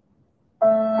answer.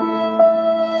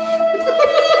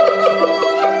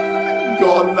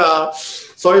 Gone lah.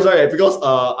 Sorry, because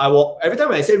every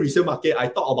time I say resale market, I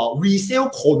talk about resale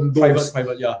condos.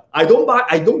 Private, yeah. I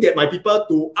don't get my people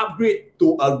to upgrade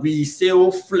to a resale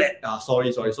flat.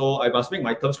 Sorry. So I must make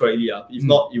my terms correctly. If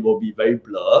not, it will be very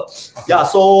blur. Okay. Yeah.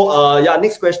 So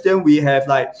next question we have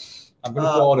like. I'm gonna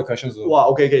put all the questions. Wow.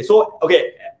 Okay. So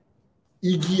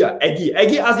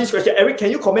Aggie asked this question. Eric,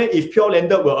 can you comment if pure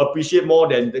landed will appreciate more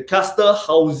than the cluster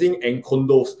housing and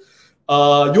condos?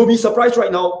 You'll be surprised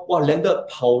right now. Wow, landed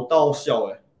跑到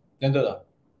笑 Landed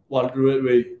Wow,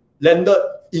 really. Landed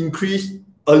increased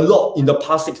a lot in the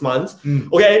past 6 months.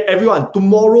 Okay, everyone,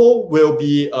 tomorrow will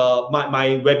be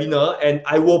my webinar, and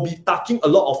I will be touching a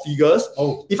lot of figures.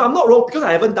 If I'm not wrong, because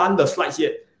I haven't done the slides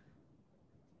yet.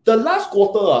 The last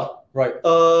quarter, right.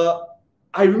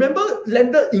 I remember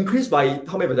landed increased by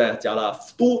how many percent?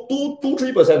 2-3%.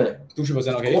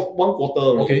 2-3%, okay. One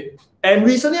quarter. Okay. And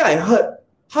recently I heard,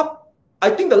 I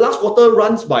think the last quarter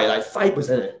runs by like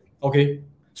 5%. Okay.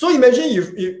 So imagine if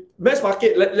mass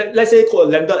market, let's say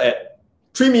landed at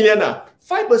 3 million.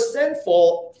 5%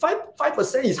 for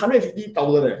 5% is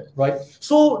 150,000. Right.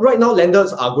 So right now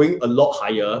landers are going a lot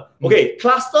higher. Okay,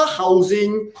 cluster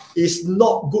housing is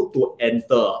not good to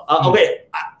enter. Okay,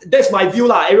 that's my view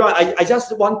lah. Everyone, I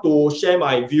just want to share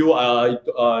my view. I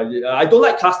don't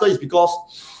like cluster is because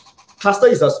cluster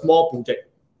is a small project.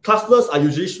 Clusters are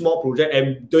usually small project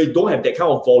and they don't have that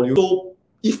kind of volume. So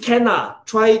if can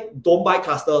don't buy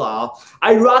cluster lah.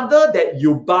 I rather that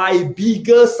you buy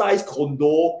bigger size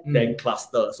condo than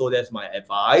cluster. So that's my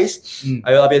advice.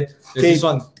 This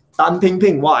one. Tan Ping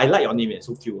Ping. Wow, I like your name. It's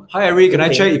so cute. Hi Eric, can I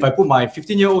check if I put my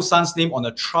 15-year-old son's name on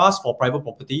a trust for private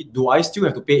property, do I still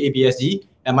have to pay ABSD?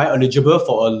 Am I eligible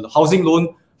for a housing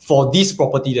loan for this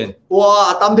property then?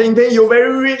 Wow, Tan Ping Ping, you're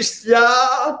very rich,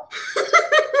 yeah.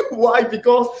 Why?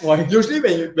 Because Why? usually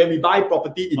when we buy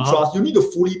property in trust, you need to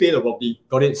fully pay the property.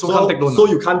 Got it. So can't take loan. So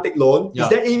you can't take loan. Yeah. Is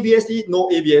there ABSD? No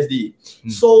ABSD.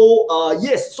 So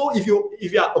yes. So if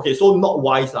you are okay, so not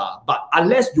wise but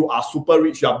unless you are super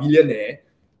rich, you are billionaire,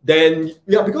 then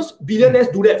because billionaires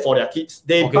do that for their kids.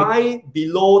 They buy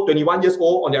below 21 years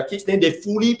old on their kids, then they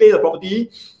fully pay the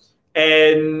property.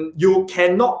 And you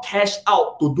cannot cash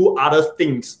out to do other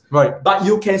things. Right. But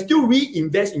you can still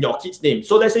reinvest in your kid's name.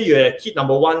 So let's say you're kid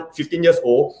number 1, 15 years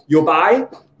old, you buy,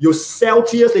 you sell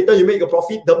 3 years later, you make a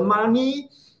profit, the money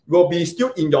will be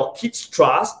still in your kid's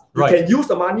trust. You can use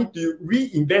the money to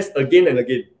reinvest again and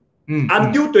again.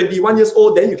 Until 21 years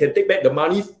old, then you can take back the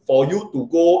money for you to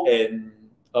go and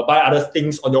buy other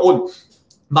things on your own.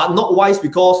 But not wise,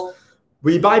 because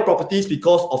we buy properties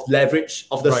because of leverage,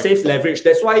 of the safe leverage.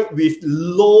 That's why with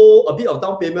a bit of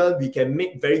down payment, we can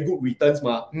make very good returns.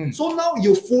 So now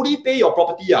you fully pay your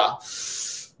property.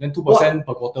 Then 2%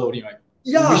 per quarter only, right?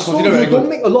 Yeah, so you don't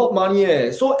make a lot of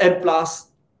money. So and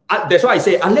plus, that's why I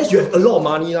say, unless you have a lot of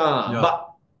money. But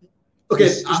okay,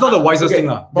 it's not the wisest thing.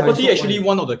 Property actually,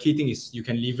 one of the key things is you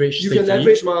can leverage. You can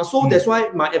leverage. So that's why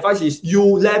my advice is you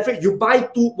leverage, you buy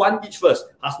one each first.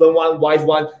 Husband one, wife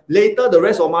one. Later, the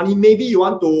rest of money, maybe you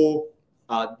want to,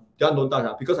 don't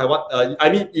touch because I want, I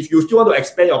mean, if you still want to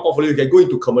expand your portfolio, you can go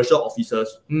into commercial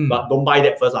offices, but don't buy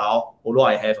that first, although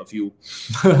I have a few.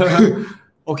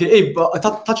 Okay, hey, but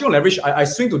touching on leverage, I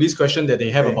swing to this question that they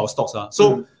have about stocks.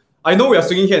 So I know we are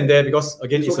swinging here and there because,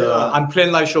 again, it's an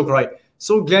unplanned live show, right?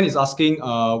 So Glenn is asking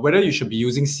whether you should be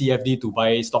using CFD to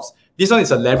buy stocks. This one is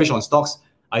a leverage on stocks.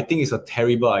 I think it's a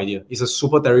terrible idea. It's a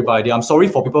super terrible idea. I'm sorry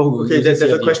for people who there's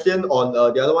a question on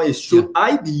the other one is, should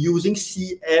I be using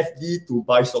CFD to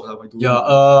buy stocks?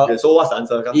 So what's the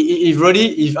answer?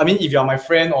 If you're my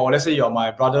friend, or let's say you're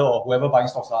my brother or whoever buying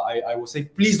stocks, I would say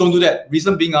please don't do that.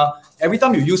 Reason being, every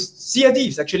time you use CFD,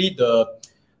 is actually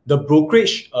the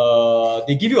brokerage,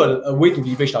 they give you a way to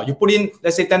leverage. You put in,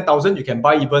 let's say 10,000, you can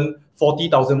buy even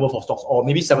 40,000 worth of stocks, or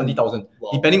maybe 70,000,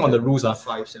 depending on the rules.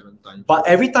 5-7 times. But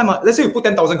every time, let's say you put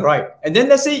 10,000, right? And then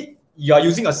let's say you are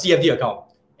using a CFD account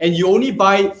and you only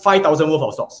buy 5,000 worth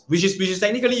of stocks, which is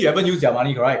technically you haven't used their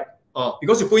money, right?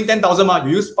 Because you put in 10,000,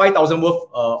 you use 5,000 worth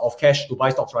of cash to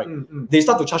buy stocks, right? They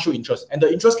start to charge you interest, and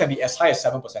the interest can be as high as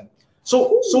 7%.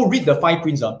 So read the fine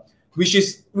prints, which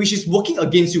is working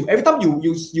against you. Every time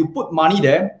you put money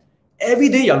there, every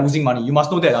day you're losing money. You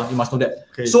must know that. You must know that.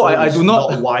 Okay, so I do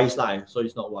not wise So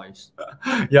it's not wise.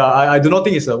 Yeah, I do not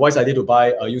think it's a wise idea to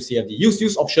buy a UCFD.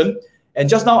 Use option. And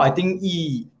just now I think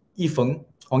Huang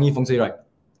Yifeng say right.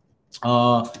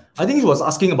 I think he was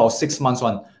asking about 6 months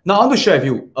one. Now I want to share with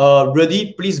you.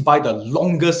 Really, please buy the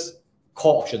longest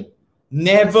call option.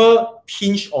 Never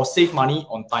pinch or save money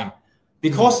on time,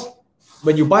 because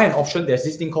when you buy an option, there's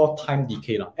this thing called time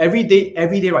decay. Every day,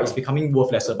 right, it's becoming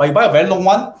worth lesser. But you buy a very long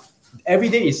one, every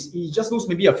day you just lose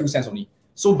maybe a few cents only.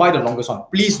 So buy the longest one.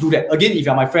 Please do that. Again, if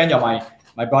you're my friend, you're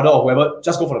my brother or whoever,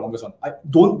 just go for the longest one.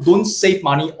 Don't save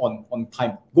money on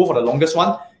time. Go for the longest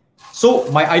one. So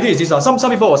my idea is this. Some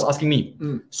people was asking me.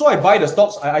 So I buy the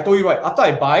stocks. I told you, right, after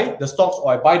I buy the stocks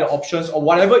or I buy the options or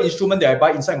whatever instrument that I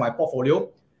buy inside my portfolio,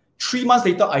 3 months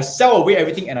later, I sell away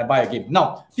everything and I buy again.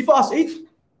 Now, people ask, hey,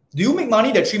 do you make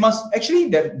money that 3 months? Actually,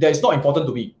 that is not important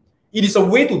to me. It is a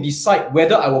way to decide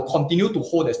whether I will continue to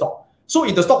hold the stock. So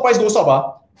if the stock price goes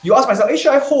up, you ask myself, hey,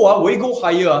 should I hold? Will it go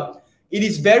higher? It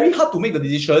is very hard to make the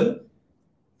decision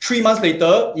 3 months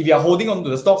later if you are holding on to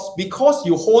the stocks, because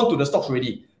you hold on to the stocks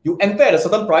already. You enter at a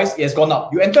certain price, it has gone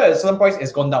up. You enter at a certain price, it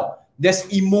has gone down. There's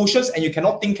emotions and you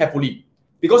cannot think carefully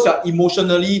because you are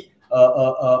emotionally,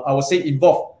 I would say,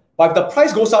 involved. But if the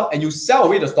price goes up and you sell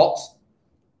away the stocks,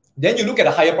 then you look at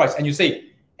a higher price and you say,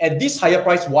 at this higher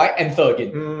price, why enter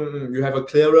again? You have a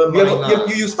clearer mind.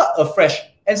 You start afresh.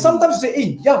 And sometimes you say,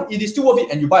 hey, yeah, it is still worth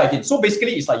it, and you buy again. So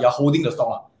basically, it's like you're holding the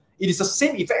stock. It is the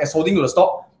same effect as holding the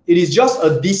stock. It is just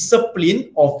a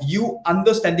discipline of you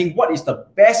understanding what is the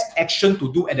best action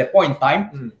to do at that point in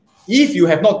time. If you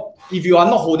are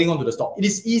not holding on to the stock, it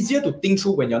is easier to think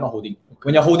through when you're not holding.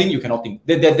 When you're holding, you cannot think.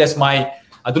 That's my.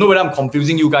 I don't know whether I'm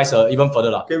confusing you guys even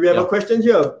further. Okay, we have a question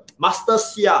here. Master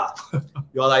Seah.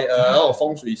 You're like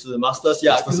feng shui is Master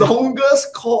Seah.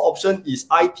 Longest call option is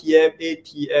ITM,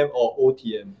 ATM, or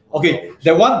OTM. Okay,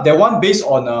 that one based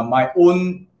on my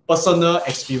own personal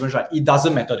experience, right? It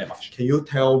doesn't matter that much. Can you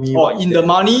tell me? The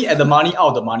money, at the money, out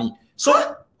of the money.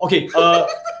 So okay,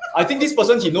 I think this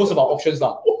person, he knows about options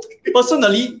now.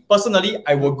 Personally,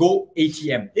 I will go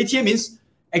ATM. ATM means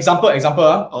example.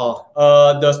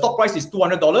 The stock price is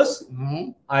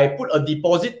 $200. I put a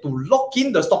deposit to lock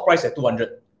in the stock price at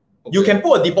 200. You can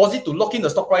put a deposit to lock in the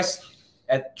stock price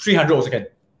at 300 also can.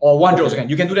 or 100 also can.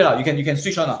 You can do that. You can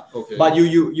switch on. Okay. But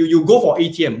you go for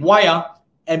ATM. Why?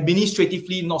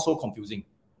 Administratively not so confusing.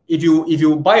 If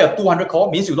you buy a 200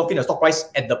 call, means you lock in the stock price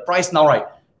at the price now, right?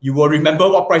 You will remember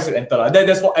what price you enter.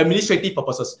 That's for administrative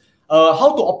purposes.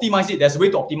 How to optimize it? There's a way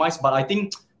to optimize, but I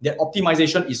think that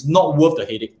optimization is not worth the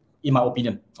headache, in my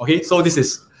opinion. Okay, so this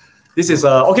is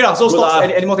okay lah. So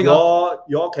stocks, any more thing?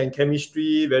 Your can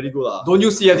chemistry very good lah. Don't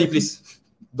use CFD, please.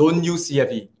 Don't use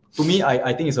CFD. To me,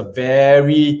 I think it's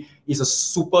a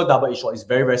super double-edged sword. It's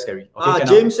very, very scary. Okay,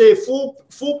 James say full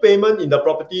payment in the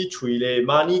property tree.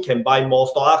 Money can buy more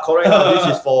stock. Correct.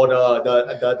 This is for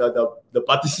the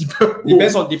participant.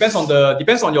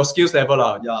 Depends on your skills level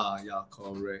lah. Yeah,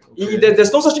 correct. Okay.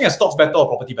 There's no such thing as stocks better or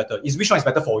property better. It's which one is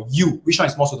better for you. Which one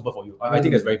is more suitable for you. I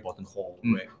think that's very important.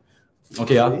 Correct.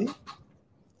 Okay.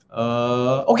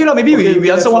 Okay, maybe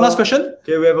we answer one last question.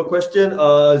 Okay, we have a question.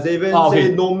 Xavier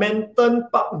say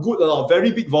Momentum Park good or not?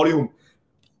 Very big volume.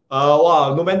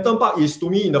 Wow, Momentum Park is to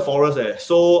me in the forest.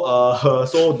 So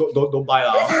don't buy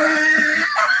lah.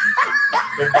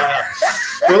 Don't buy lah.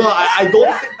 No, I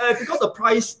don't because the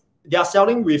price they are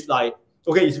selling with like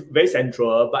it's very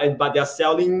central, but they are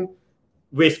selling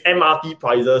with MRT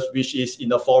prices, which is in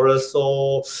the forest.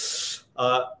 So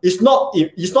it's not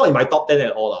in my top 10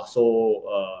 at all lah. So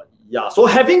so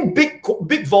having big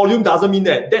volume doesn't mean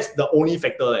that that's the only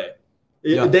factor.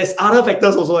 There's other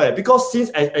factors also because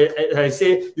since I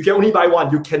say you can only buy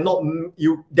one, you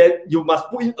must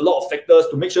put in a lot of factors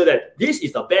to make sure that this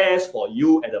is the best for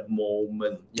you at the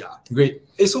moment. Yeah, great.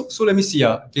 So let me see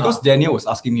because Daniel was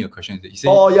asking me a question. He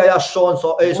said, Sean.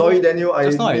 Sorry Daniel,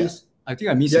 I think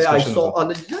I missed his question. I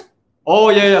saw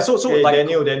So like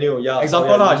Daniel,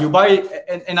 example you buy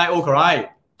NIO,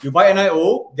 correct? You buy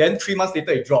NIO, then 3 months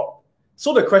later it drop.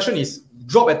 So the question is,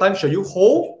 drop at time, should you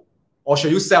hold or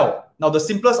should you sell? Now the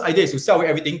simplest idea is to sell away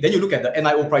everything, then you look at the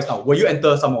NIO price now. Will you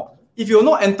enter some more? If you will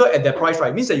not enter at that price,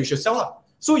 right, means that you should sell.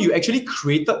 So you actually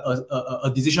created a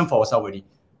decision for yourself already.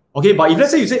 Okay, but if let's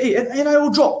say you say, hey,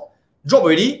 NIO drop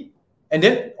already, and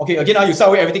then again now you sell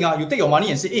away everything, you take your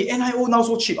money and say, hey, NIO now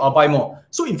so cheap, I'll buy more.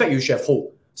 So in fact you should have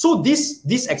hold. So this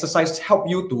exercise help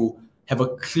you to have a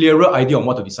clearer idea on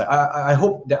what to decide. I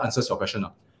hope that answers your question.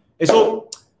 So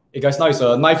hey guys, now it's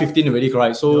 9:15 already,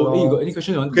 correct? So you got any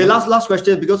question? Okay, last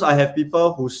question, because I have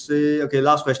people who say,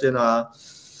 last question.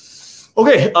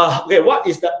 Okay, what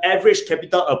is the average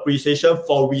capital appreciation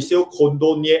for resale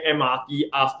condo near MRT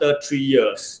after 3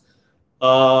 years?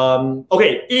 So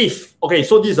this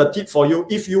is a tip for you.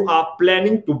 If you are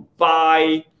planning to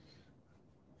buy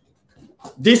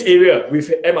this area with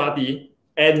MRT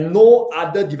and no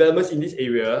other developments in this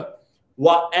area,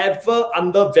 whatever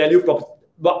undervalued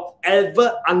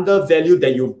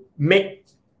that you make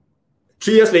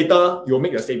 3 years later, you'll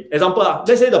make the same. Example,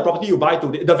 let's say the property you buy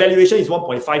today, the valuation is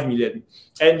 1.5 million,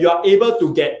 and you are able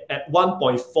to get at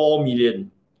 1.4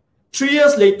 million. 3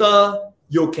 years later,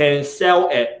 you can sell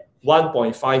at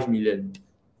 1.5 million.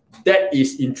 That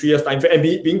is in 3 years' time, and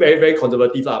being very, very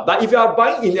conservative. But if you are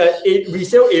buying in a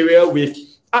resale area with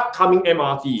upcoming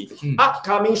MRT,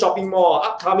 upcoming shopping mall,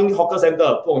 upcoming hawker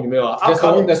center,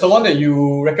 that's the one that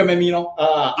you recommend me, no?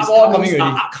 It's all coming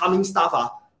already. Upcoming stuff.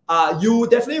 You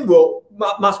definitely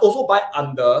must also buy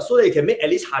under, so that you can make at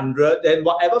least 100. Then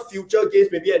whatever future gains,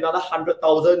 maybe another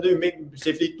 100,000. Then you make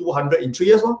safely 200 in 3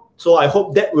 years. So I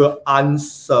hope that will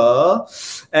answer.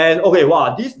 And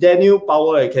this Daniel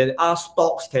Power can ask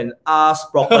stocks, can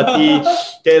ask property.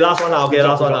 Last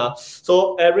one.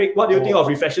 So Eric, what do you think of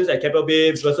reflections at Keppel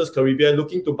Bay versus Caribbean?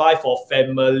 Looking to buy for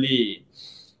family.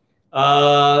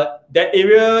 That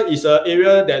area is an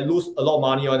area that lose a lot of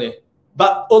money on it.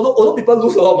 But although people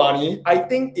lose a lot of money, I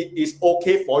think it is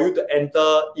okay for you to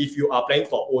enter if you are planning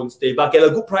for own stay, but get a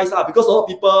good price because a lot of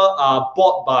people are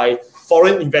bought by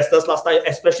foreign investors last time,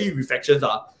 especially reflections.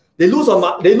 They lose a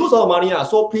lot of money.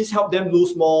 So please help them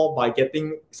lose more by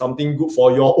getting something good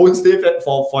for your own stay,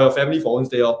 for your family, for own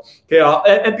stay.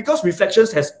 And because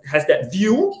reflections has that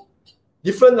view,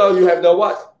 different. You have the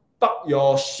park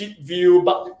your ship view,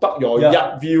 park your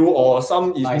yacht view, or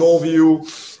some is no view.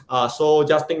 So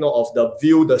just take note of the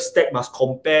view. The stack must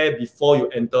compare before you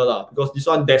enter because this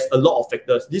one there's a lot of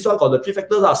factors. This one got the 3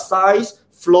 factors size,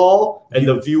 floor, and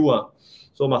the view.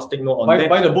 So must take note on that.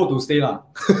 Buy the boat to stay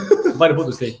Buy the boat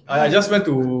to stay. I just went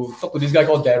to talk to this guy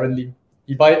called Darren Lim.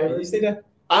 He stayed there.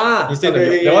 He stayed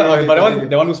there. But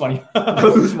that one lose money.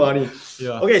 Lose money.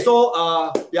 Yeah. Okay, so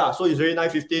so it's already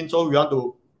 9:15. So we want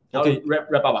to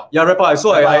wrap up. Wrap up.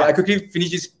 So I quickly finish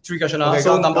these 3 questions.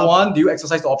 So number 1, do you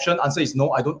exercise the option? Answer is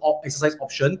no. I don't exercise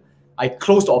option. I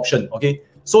close the option. Okay.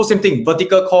 So same thing.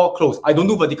 Vertical call, close. I don't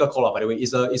do vertical call. By the way,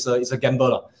 it's a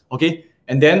gamble. Okay.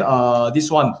 And then this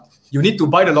one, you need to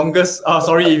buy the longest.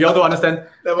 Sorry, if you all don't understand.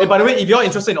 Hey, by the way, if you're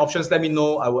interested in options, let me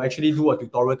know. I will actually do a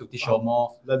tutorial to teach you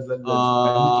more. Learn. I need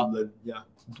to learn. Yeah.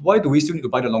 Why do we still need to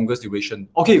buy the longest duration?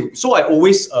 Okay, so I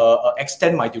always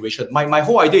extend my duration. My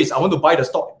whole idea is I want to buy the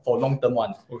stock for long-term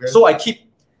one. Okay. So I keep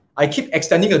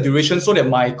extending the duration so that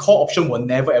my call option will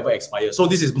never ever expire. So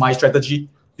this is my strategy.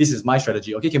 This is my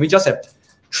strategy. Okay, can we just have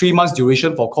 3 months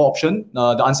duration for call option?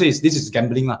 The answer is this is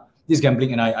gambling lah. This is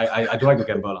gambling, and I don't like to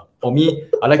gamble lah. For me,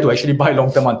 I like to actually buy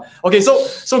long-term one. Okay, so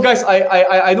guys,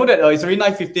 I know that it's already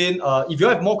 9:15. If you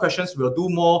have more questions, we'll do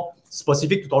more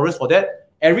specific tutorials for that.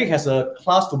 Eric has a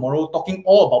class tomorrow talking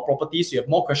all about properties. You have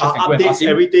more questions, can go and ask him.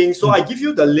 Everything. So I give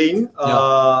you the link.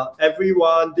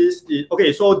 Everyone, this is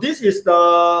okay. So this is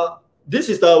the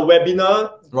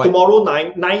webinar tomorrow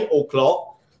 9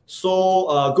 o'clock.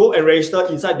 So go and register.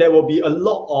 Inside there will be a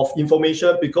lot of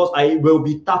information because I will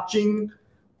be touching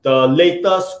the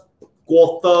latest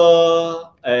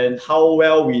quarter and how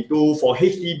well we do for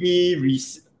HDB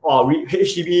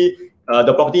HDB.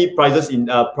 The property prices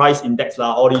in price index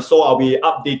all this. So I'll be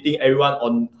updating everyone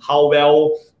on how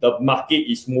well the market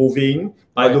is moving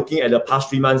by looking at the past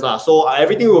 3 months So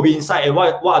everything will be inside, and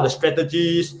what are the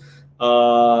strategies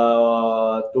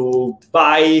to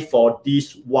buy for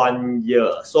this 1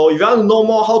 year. So if you want to know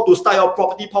more how to start your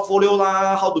property portfolio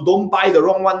how to don't buy the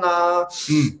wrong one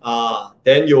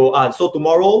then you so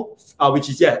tomorrow which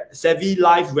is Savvy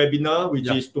Live webinar, which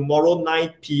is tomorrow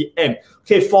 9 p.m.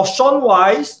 Okay, for Sean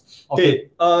wise.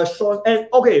 Okay, Sean, and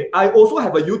okay, I also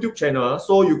have a YouTube channel,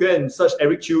 so you can search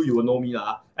Eric Chiew, you will know me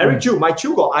Eric Chiew, my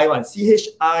Chiew got I1,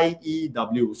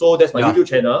 Chiew. So that's my YouTube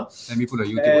channel. Let me put a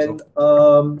YouTube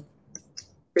also.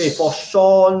 Okay, for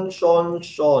Sean.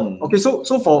 Okay, so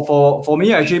for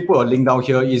me, I actually put a link down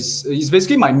here. Is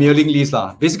basically my mailing list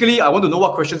Basically, I want to know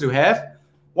what questions you have.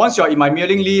 Once you're in my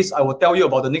mailing list, I will tell you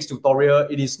about the next tutorial.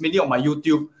 It is mainly on my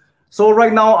YouTube. So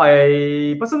right now,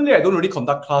 I personally don't really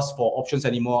conduct class for options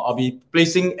anymore. I'll be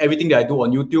placing everything that I do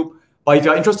on YouTube. But if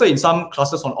you're interested in some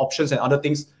classes on options and other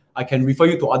things, I can refer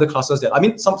you to other classes that,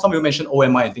 some of you mentioned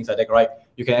OMI and things like that, right?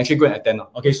 You can actually go and attend.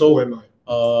 Okay, so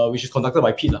which is conducted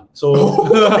by Pete. So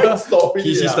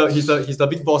he's the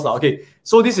big boss. Okay,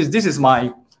 so this is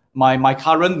my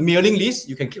current mailing list.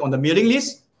 You can click on the mailing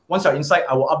list. Once you're inside,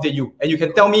 I will update you. And you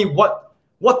can tell me what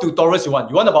tutorials you want.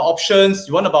 You want about options,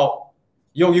 you want about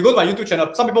you go to my YouTube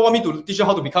channel. Some people want me to teach you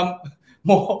how to become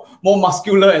more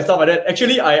muscular and stuff like that.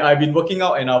 Actually, I've been working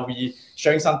out and I'll be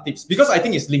sharing some tips because I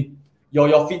think it's linked.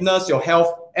 Your fitness, your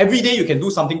health. Every day you can do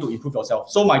something to improve yourself.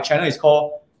 So my channel is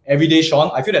called Everyday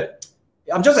Sean. I feel that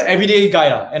I'm just an everyday guy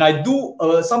and I do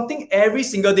something every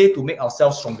single day to make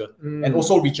ourselves stronger and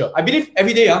also richer. I believe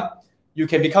every day you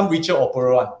can become richer or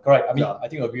poorer. Correct? I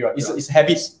think you agree, right? It's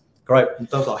habits. Correct. In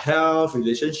terms of health,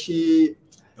 relationship,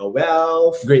 your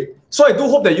wealth. Great. So I do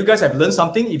hope that you guys have learned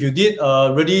something. If you did,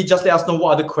 really just let us know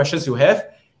what other questions you have.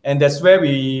 And that's where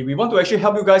we want to actually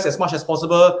help you guys as much as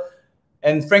possible.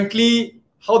 And frankly,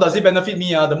 how does it benefit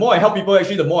me? The more I help people,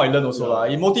 actually, the more I learn also.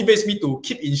 It motivates me to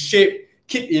keep in shape,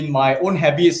 keep in my own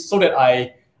habits so that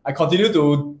I continue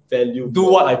to do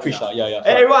what I preach. Hey,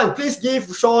 everyone, please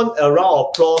give Sean a round of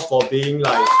applause for being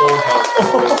so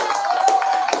helpful.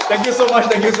 Thank you so much.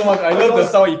 I love the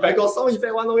sound effect. I got sound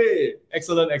effect one way.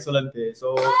 Excellent.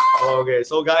 Okay,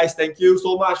 so guys, thank you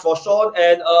so much for Sean.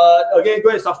 And again,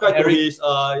 go and subscribe to his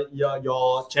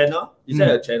your channel. Is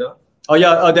that a channel? Oh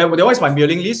yeah, that one is my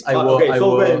mailing list. I will. Okay, so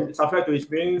go and subscribe to his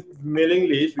mailing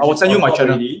list. I will send you my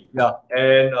channel. Already. Yeah.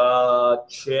 And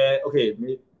share. Okay.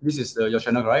 This is your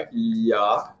channel, right?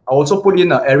 Yeah. I'll also put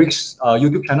in Eric's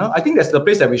YouTube channel. I think that's the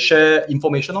place that we share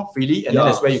information freely, and then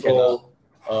that's where you can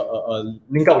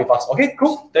link up with us. Okay,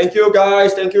 cool. Thank you,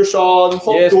 guys. Thank you, Sean.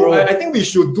 I think we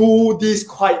should do this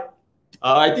quite.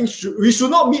 I think we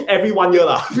should not meet every 1 year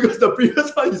because the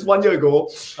previous one is 1 year ago.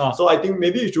 So I think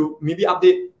maybe you should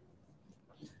update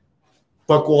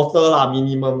per quarter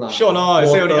minimum Sure, no.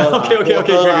 Okay.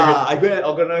 I go and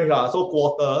organize So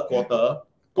quarter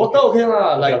okay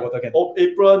like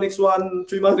April next one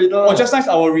 3 months later. Oh, just nice.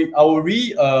 I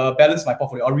will balance my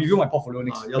portfolio. I'll review my portfolio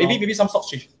next. Maybe some stocks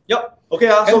change. Yep. Okay.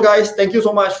 So guys, thank you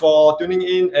so much for tuning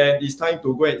in, and it's time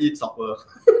to go and eat supper.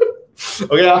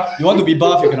 Okay. You want to be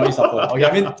buff, you cannot eat supper. Okay.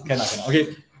 Can.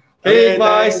 Okay. Okay.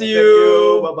 Bye. See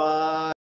you. Bye.